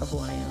proud of who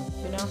I am,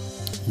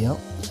 Yep.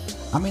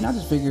 I mean, I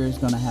just figure it's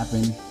going to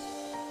happen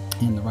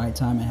in the right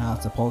time and how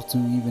it's supposed to,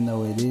 even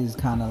though it is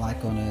kind of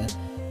like on a...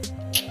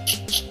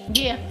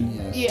 Yeah.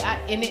 Yes. Yeah.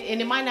 And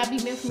it might not be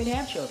meant for me to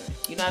have children.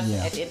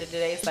 At the end of the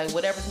day, it's like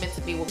whatever's meant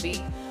to be will be.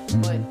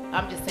 Mm-hmm. But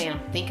I'm just saying,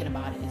 I'm thinking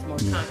about it. It's more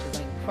conscious.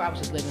 Like before, I was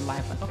just living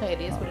life like, okay, it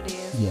is what it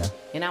is. Yeah.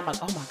 And I'm like,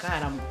 oh my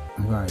God, I'm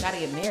gotta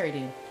get married.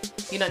 And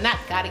not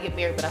gotta get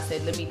married, but I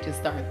said, let me just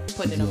start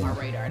putting it on my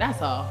radar.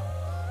 That's all.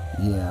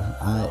 Yeah.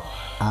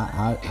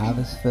 I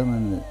was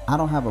feeling that I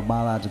don't have a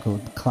biological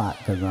clock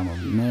because I'm a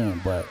man,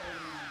 but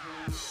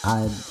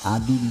I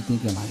do be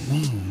thinking like,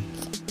 man,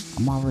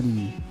 I'm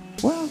already.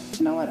 Well,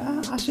 you know what?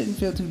 I shouldn't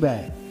feel too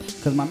bad.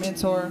 Because my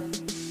mentor,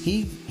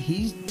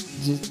 he's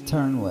just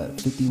turned,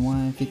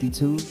 51,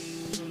 52?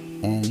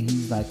 And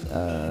he's like,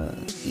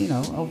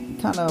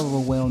 kind of a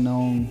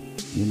well-known,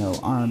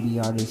 R&B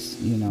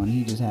artist, and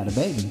he just had a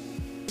baby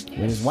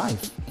with his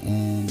wife.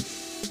 And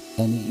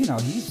he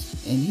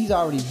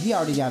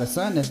already got a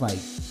son that's like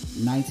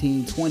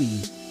 19, 20.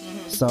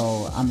 Mm-hmm.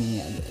 So, I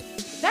mean,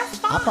 that's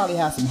fine. I probably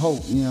have some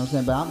hope, you know what I'm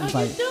saying? But I'm just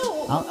like... You do.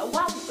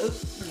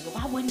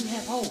 Why wouldn't you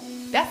have hope?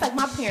 That's like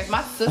my parents.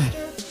 My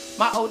sister,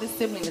 my oldest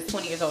sibling is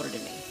 20 years older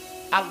than me.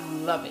 I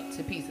love it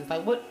to pieces.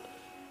 Like what?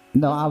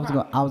 No, I was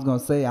gonna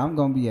say I'm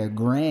gonna be a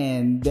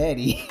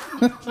granddaddy.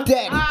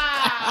 Daddy.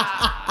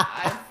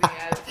 I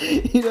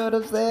see. You know what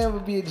I'm saying? I'm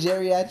gonna be a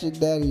geriatric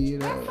daddy.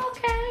 That's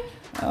okay.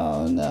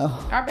 Oh no.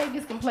 Our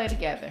babies can play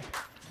together.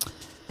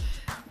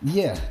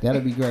 Yeah, that'll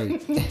be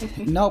great.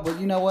 No, but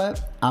you know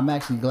what? I'm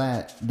actually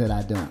glad that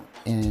I don't,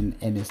 and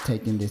it's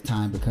taken this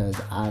time because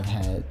I've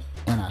had.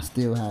 And I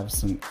still have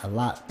a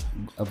lot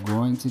of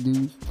growing to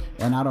do.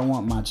 And I don't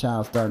want my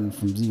child starting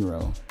from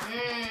zero.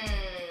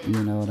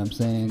 You know what I'm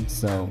saying?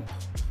 So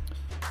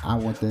I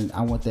want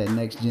that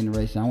next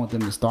generation. I want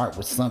them to start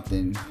with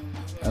something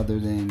other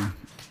than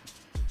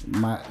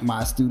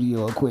my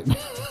studio equipment.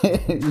 You know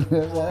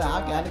what I'm saying?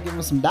 I gotta give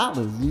them some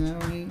dollars, you know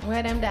what I mean?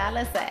 Where them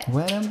dollars at?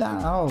 Where them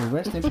dollars? Oh,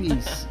 rest in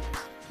peace.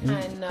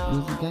 I know.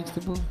 Was it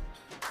Gangsta Boo?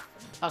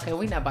 Okay,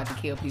 we're not about to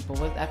kill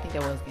people. I think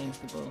that was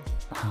Gangsta Boo.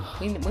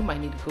 We might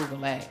need to Google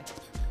that.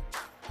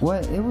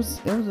 What? It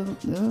was the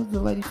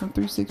lady from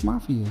 3-6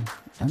 Mafia.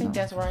 I think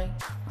that's right.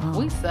 Oh.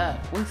 We suck.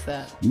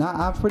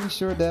 Nah, I'm pretty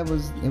sure it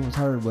was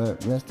her,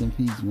 but rest in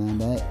peace, man.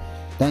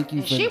 Thank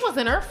you. She was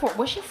in her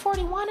was she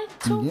 41 and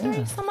 2, 3,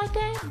 something like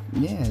that?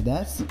 Yeah,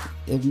 that's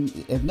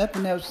if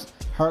nothing else,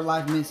 her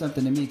life meant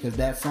something to me because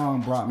that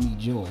song brought me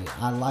joy.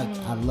 I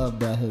love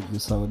that hook,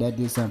 so that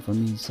did something for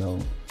me. So.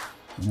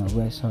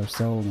 Rest her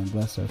soul and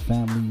bless her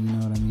family, you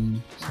know what I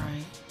mean? So.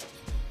 Right.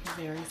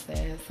 Very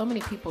sad. So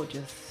many people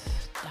just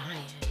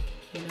dying,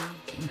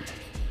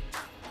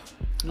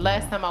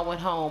 Last time I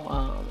went home,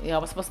 I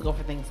was supposed to go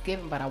for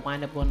Thanksgiving, but I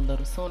wound up going a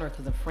little sooner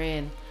because a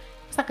friend,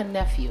 it's like a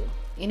nephew.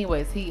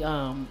 Anyways, he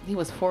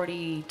was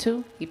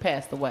 42. He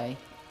passed away.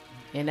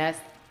 And that's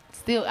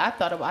still, I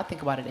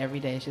think about it every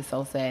day. It's just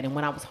so sad. And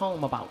when I was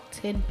home, about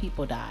 10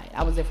 people died.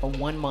 I was there for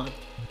 1 month.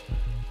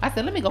 I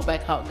said, let me go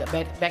back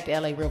to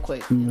LA real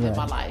quick and live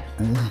my life.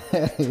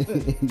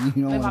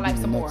 Live my life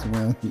some more.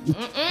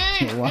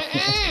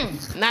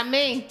 Not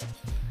me.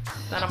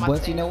 Not on my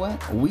But you know what?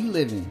 We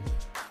living.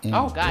 And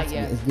oh God,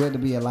 yeah. It's good to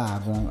be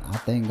alive. I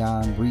thank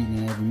God I'm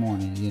breathing every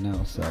morning,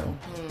 So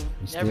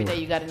every day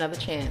you got another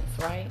chance,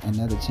 right?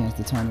 Another chance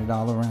to turn it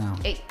all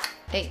around. Hey.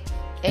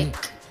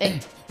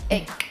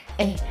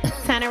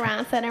 Turn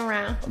around.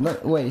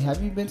 Look, wait,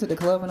 have you been to the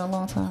club in a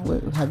long time?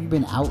 Have you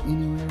been out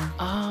anywhere?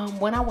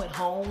 When I went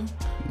home,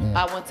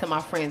 Yeah. I went to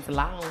my friend's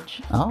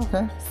lounge. Oh,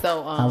 okay.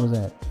 So How was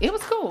that? It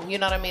was cool. You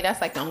know what I mean?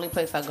 That's like the only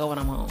place I go when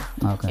I'm home.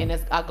 Okay. And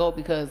I go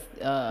because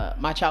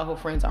my childhood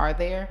friends are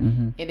there.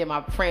 And then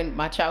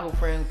my childhood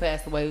friend who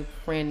passed away,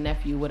 friend,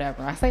 nephew,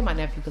 whatever. I say my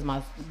nephew because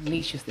my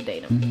niece used to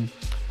date him.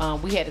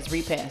 We had his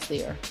repast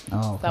there.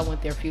 Oh, okay. So I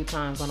went there a few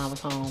times when I was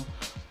home.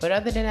 But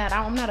other than that,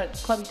 I'm not a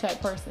clubby type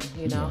person.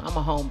 You know, I'm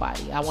a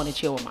homebody. I want to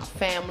chill with my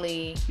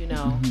family. You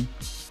know,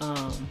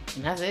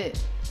 and that's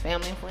it.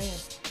 Family and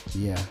friends.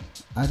 Yeah,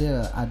 I did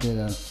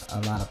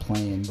a lot of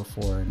playing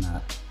before, and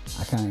I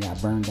kind of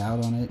got burned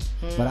out on it.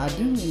 But I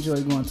do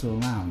enjoy going to a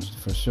lounge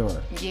for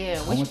sure. Yeah,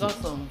 where'd you go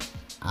to?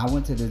 I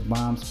went to this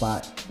bomb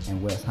spot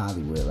in West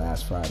Hollywood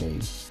last Friday.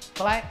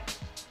 Black?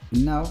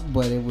 No,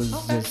 but it was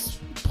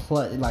just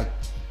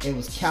it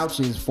was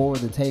couches for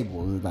the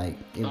table. It was like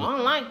I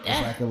don't like that.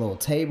 It's like a little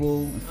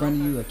table in front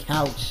of you, a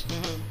couch.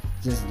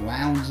 Just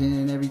lounging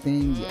and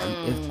everything.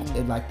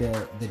 It like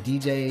the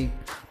DJ,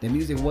 the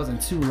music wasn't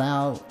too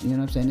loud, you know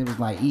what I'm saying? It was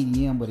like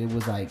EDM, but it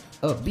was like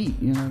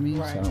upbeat, you know what I mean?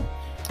 Right. So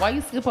why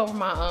you skip over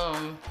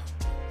my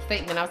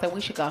statement? I was like, we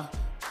should go.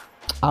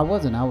 I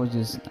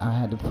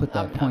had to put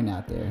that point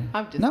out there.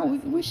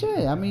 We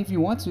should. I mean, if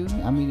you want to.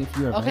 I mean, if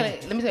you're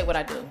okay, let me tell you what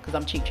I do, because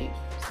I'm cheap.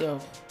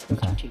 Still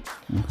cheap.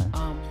 Okay.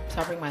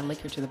 So I bring my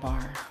liquor to the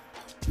bar.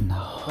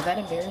 No. Will that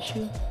embarrass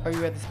you? Or you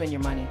rather spend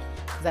your money?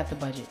 Is that the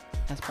budget?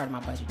 That's part of my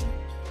budgeting.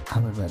 I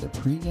would rather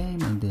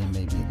pregame and then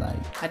maybe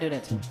like I do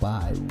that too.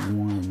 Buy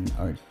one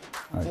or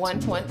one.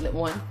 two.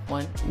 One.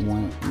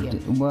 Yeah.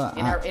 Well,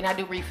 and I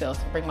do refills.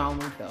 Bring my own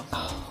refills.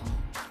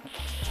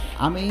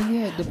 I mean,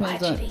 yeah, it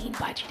depends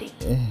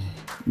budgeting.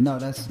 No,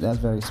 that's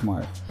very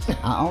smart.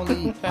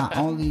 I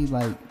only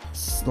like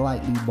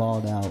slightly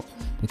balled out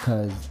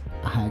because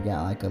I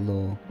got like a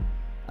little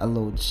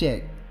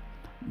check,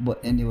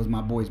 and it was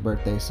my boy's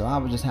birthday, so I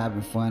was just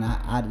having fun.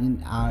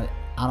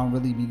 I don't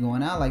really be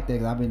going out like that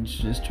because I've been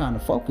just trying to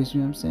focus, you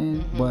know what I'm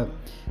saying? But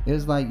it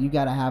was like you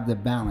got to have the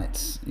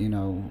balance, you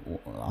know,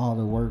 all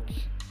the work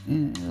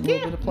and a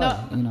little bit of play,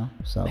 you know.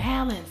 So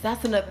balance.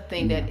 That's another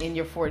thing that in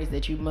your 40s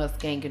that you must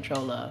gain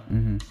control of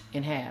and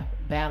have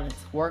balance.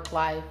 Work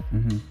life,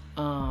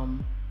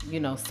 you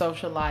know,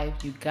 social life.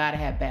 You gotta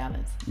have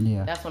balance.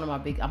 Yeah, that's one of my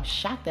big. I'm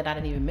shocked that I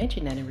didn't even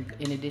mention that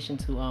in addition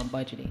to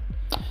budgeting.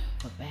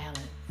 But balance.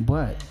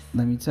 But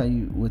let me tell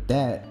you, with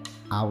that,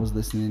 I was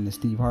listening to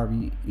Steve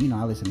Harvey. You know,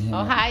 I listen to him.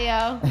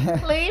 Ohio,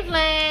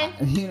 Cleveland.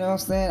 You know what I'm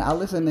saying? I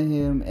listen to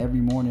him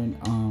every morning.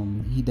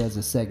 He does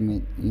a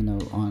segment, you know,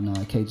 on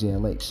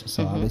KJLH.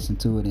 So I listened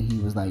to it, and he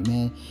was like,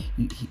 man,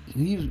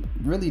 he was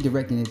really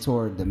directing it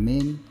toward the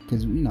men,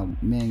 because, you know,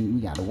 men,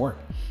 we got to work.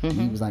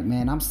 He was like,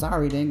 man, I'm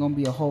sorry, there ain't gonna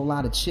be a whole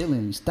lot of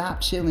chilling.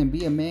 Stop chilling,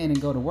 be a man and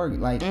go to work.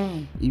 Like,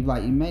 you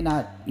may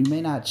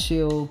not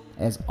chill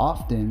as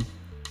often,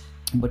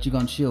 but you're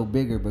gonna chill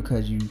bigger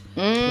because you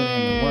put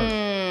in the work.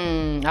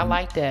 I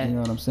like that. You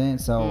know what I'm saying?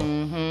 So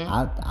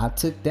I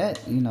took that,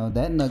 you know,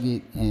 that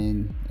nugget,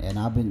 and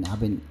I've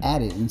been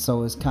at it, and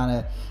so it's kind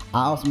of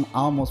I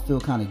almost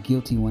feel kind of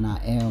guilty when I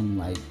am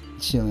like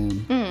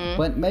chilling,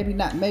 but maybe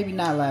not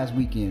last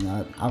weekend.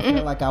 I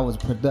felt like I was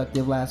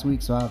productive last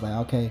week, so I was like,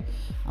 okay,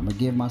 I'm gonna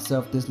give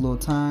myself this little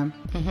time,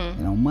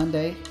 and on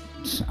Monday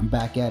I'm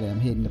back at it. I'm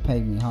hitting the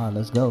pavement hard.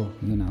 Let's go.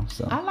 You know.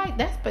 So I like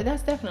but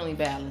that's definitely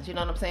balance. You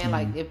know what I'm saying?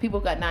 Like if people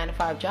got 9 to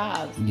 5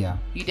 jobs,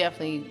 you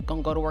definitely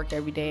gonna go to work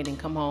every day and then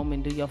come home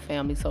and do your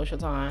family social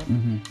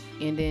time.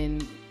 And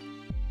then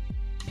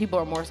people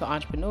are more so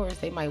entrepreneurs.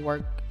 They might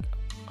work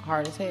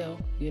hard as hell,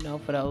 you know,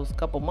 for those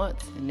couple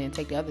months and then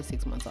take the other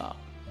 6 months off.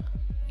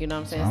 You know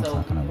what I'm saying? So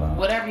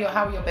whatever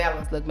how your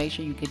balance look, make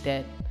sure you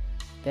get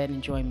that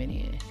enjoyment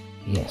in.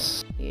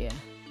 Yes. Yeah.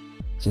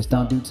 Just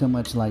don't do too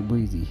much like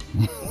Breezy.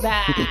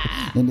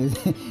 in his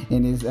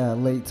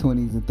late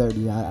 20s and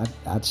 30s,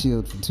 I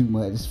chilled for too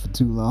much for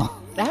too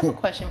long. I have a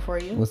question for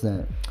you. What's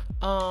that?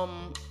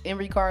 In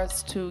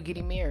regards to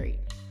getting married,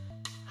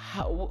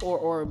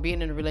 or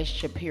being in a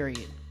relationship,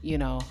 period. You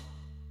know,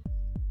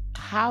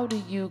 how do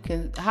you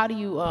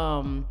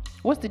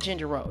what's the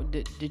gender role?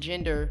 The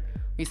gender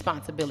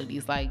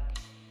responsibilities. Like,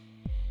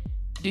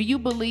 do you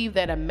believe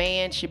that a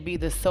man should be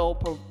the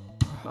sole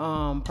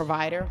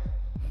provider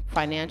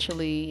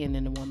financially, and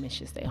then the woman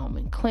should stay home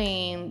and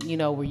clean, you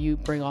know, where you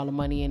bring all the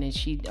money in and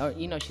she's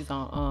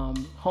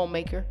on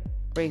homemaker,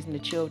 raising the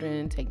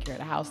children, taking care of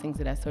the house, things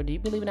of that sort? Do you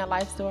believe in that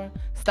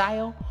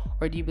lifestyle,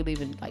 or do you believe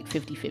in like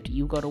 50-50?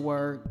 You go to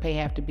work, pay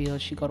half the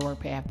bills, she go to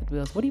work, pay half the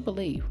bills. What do you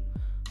believe?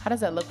 How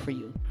does that look for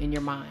you in your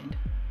mind?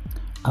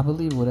 I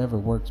believe whatever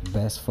works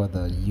best for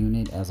the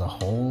unit as a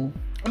whole.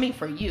 I mean,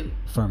 for you.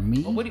 For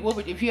me? What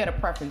would if you had a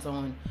preference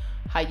on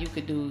how you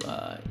could do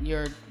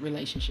your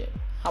relationship?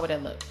 How would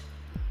that look?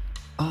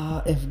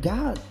 If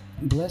God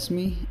bless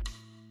me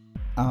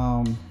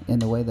in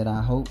the way that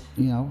I hope,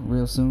 you know,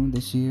 real soon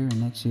this year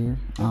and next year,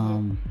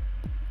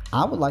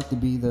 I would like to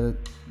be the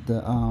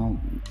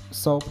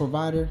sole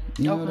provider,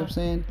 you know what I'm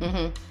saying?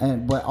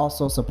 But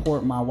also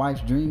support my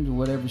wife's dreams or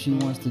whatever she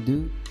wants to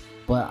do.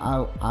 But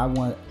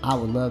I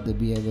would love to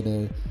be able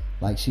to,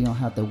 like, she don't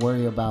have to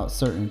worry about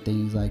certain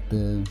things like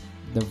the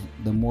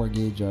the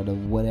mortgage or the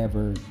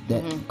whatever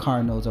that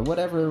car notes or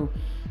whatever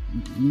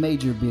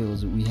major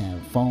bills that we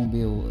have, phone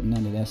bill,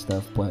 none of that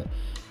stuff. But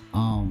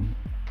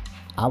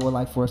I would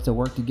like for us to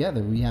work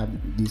together. We have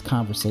these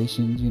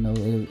conversations, you know,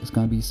 it's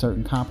going to be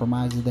certain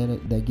compromises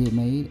that get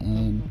made,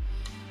 and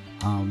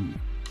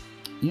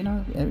you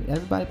know,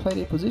 everybody play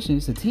their position.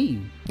 It's a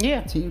team.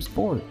 Yeah. Team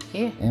sport.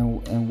 Yeah.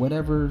 And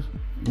whatever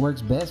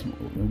works best,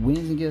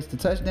 wins and gets the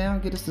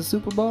touchdown, get us the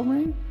Super Bowl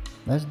ring.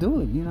 Let's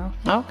do it, you know.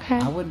 Okay.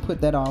 I wouldn't put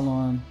that all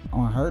on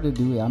her to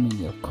do it. I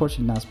mean, of course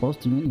she's not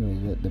supposed to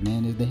anyway. The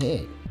man is the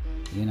head,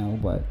 you know,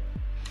 but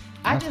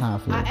that's how I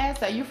feel. I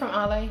asked that. You from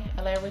LA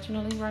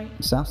originally, right?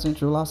 South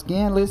Central Los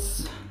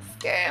Angeles.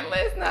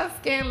 Scandalous, not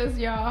scandalous,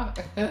 y'all.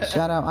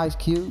 Shout out Ice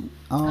Cube.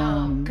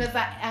 Because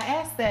I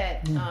asked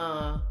that,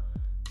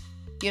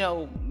 you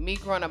know, me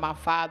growing up,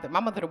 my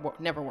mother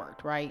never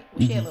worked, right?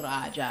 Well, she had little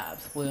odd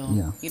jobs.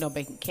 Well, you know,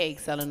 baking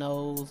cakes, selling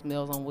those,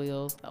 Meals on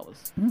Wheels. That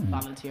was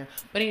volunteer.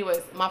 But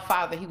anyways, my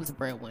father, he was a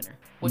breadwinner,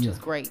 which is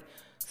great.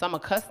 So I'm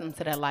accustomed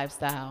to that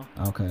lifestyle.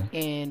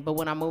 Okay. But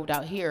when I moved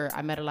out here,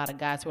 I met a lot of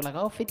guys who were like,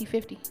 oh,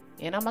 50-50.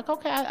 And I'm like,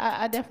 okay,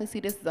 I definitely see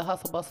this as a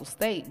hustle bustle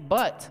state.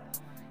 But,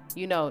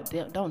 you know,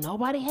 don't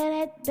nobody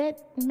have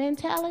that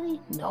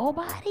mentality?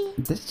 Nobody?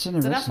 This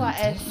generation. So that's why I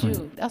asked different.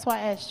 you. That's why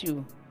I asked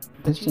you.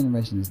 This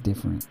generation is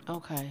different.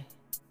 Okay.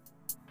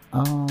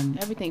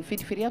 Everything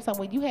 50-50. I'm saying,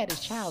 when you had this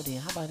child in,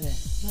 how about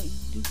that?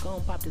 You go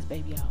and pop this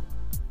baby out.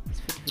 It's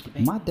 50-50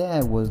 baby. My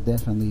dad was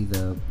definitely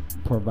the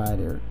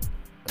provider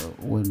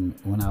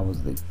when I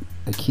was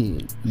a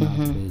kid, when I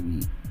was a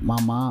baby.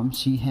 My mom,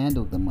 she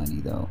handled the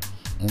money though,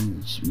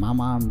 and my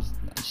mom,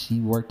 she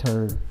worked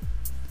her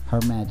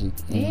magic.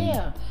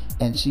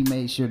 And she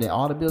made sure that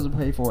all the bills were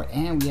paid for,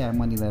 and we had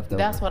money left over.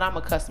 That's what I'm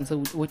accustomed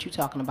to. What you're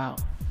talking about,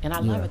 and I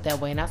love it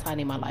that way. And that's how I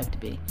need my life to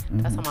be.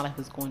 That's how my life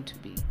is going to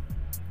be.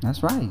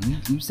 That's right.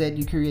 You said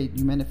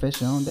you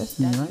manifest your own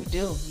destiny, right?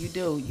 You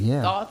do.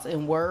 Yeah. Thoughts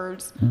and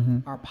words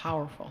are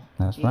powerful.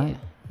 That's right.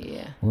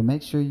 Yeah. Well,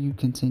 make sure you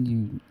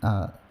continue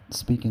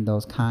speaking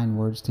those kind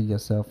words to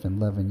yourself and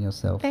loving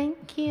yourself.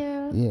 Thank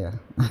you. Yeah.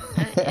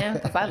 I am,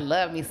 because I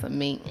love me some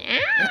me.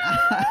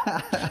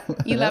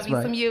 You love me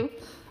some you?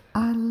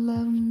 I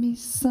love me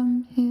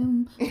some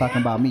him.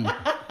 Talking about me.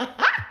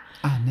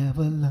 I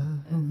never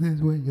loved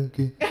this way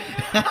again.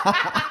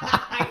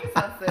 You're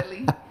so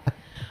silly.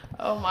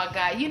 Oh my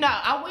God. You know,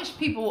 I wish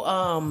people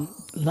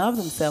love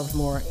themselves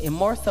more. And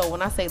more so,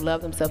 when I say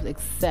love themselves,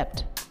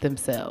 accept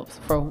themselves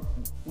for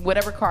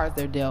whatever cards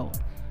they're dealt.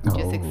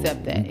 Just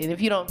accept that. And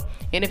if you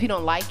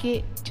don't like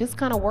it, just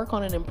kind of work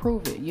on it and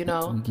improve it, you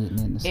know?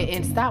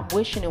 And stop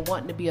wishing and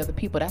wanting to be other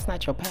people. That's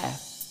not your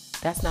path.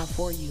 That's not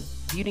for you.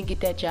 If you didn't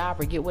get that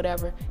job or get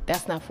whatever,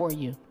 that's not for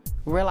you.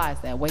 Realize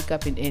that. Wake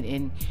up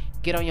and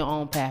get on your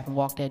own path and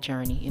walk that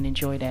journey and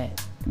enjoy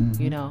that.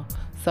 You know?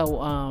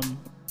 So,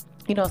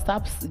 you know,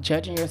 stop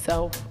judging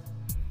yourself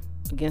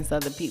against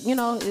other people. You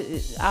know,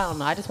 I don't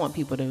know. I just want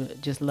people to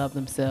just love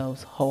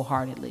themselves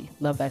wholeheartedly.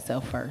 Love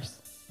thyself first.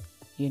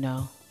 You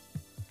know?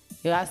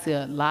 You know, I see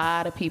a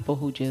lot of people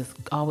who just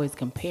always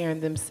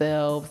comparing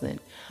themselves and,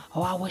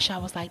 oh, I wish I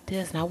was like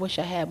this, and I wish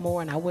I had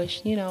more, and I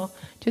wish, you know,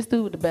 just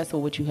do the best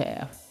with what you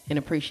have and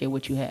appreciate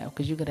what you have,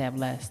 because you could have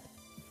less.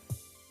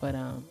 But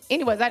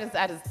anyways, I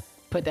just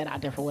put that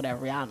out there for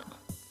whatever. I don't know.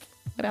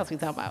 What else we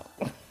talking about?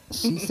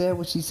 She said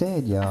what she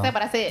said, y'all. I said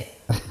what I said.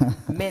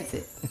 Meant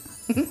it.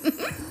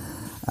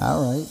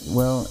 All right.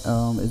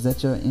 Well, is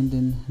that your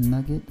ending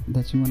nugget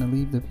that you want to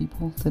leave the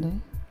people today?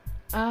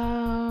 You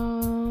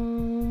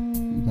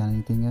got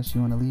anything else you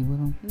want to leave with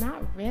them?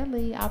 Not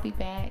really. I'll be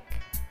back.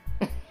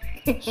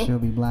 She'll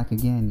be black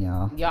again,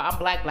 y'all. Y'all, I'm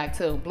black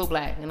too. Blue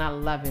black. And I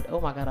love it.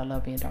 Oh my God, I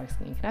love being dark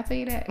skinned. Can I tell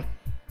you that?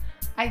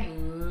 I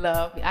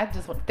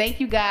just want to thank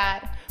you,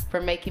 God,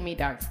 for making me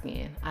dark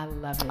skinned. I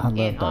love it. I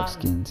love dark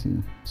skin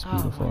too. It's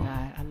beautiful. Oh my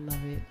God, I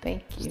love it.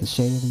 Thank you. It's the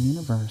shade of the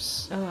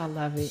universe. Oh, I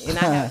love it. And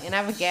I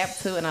have a gap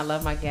too, and I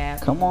love my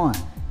gap. Come on.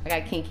 I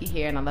got kinky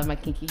hair, and I love my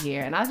kinky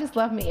hair. And I just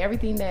love me.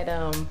 Everything that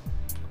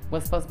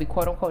was supposed to be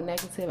quote unquote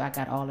negative, I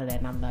got all of that,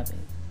 and I love it.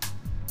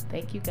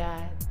 Thank you,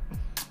 God.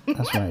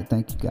 That's right.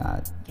 Thank you,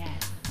 God.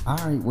 Yes. All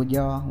right, well,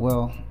 y'all.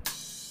 Well,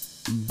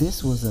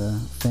 this was a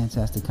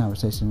fantastic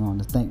conversation. I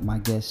want to thank my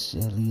guest,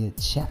 Shedlea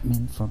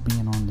Chapman, for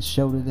being on the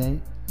show today.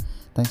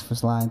 Thanks for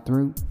sliding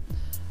through.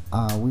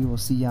 We will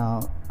see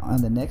y'all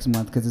on the next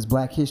month, because it's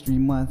Black History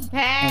Month.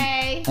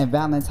 Hey. And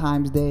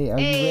Valentine's Day. Are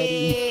you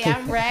ready?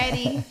 I'm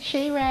ready.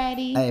 She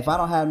ready. Hey, if I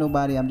don't have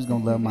nobody, I'm just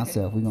going to love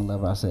myself. We're going to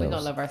love ourselves. We're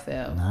going to love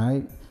ourselves. All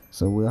right?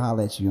 So we'll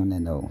holler at you on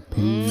that note.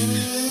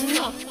 Peace.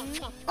 All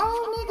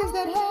niggas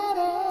that have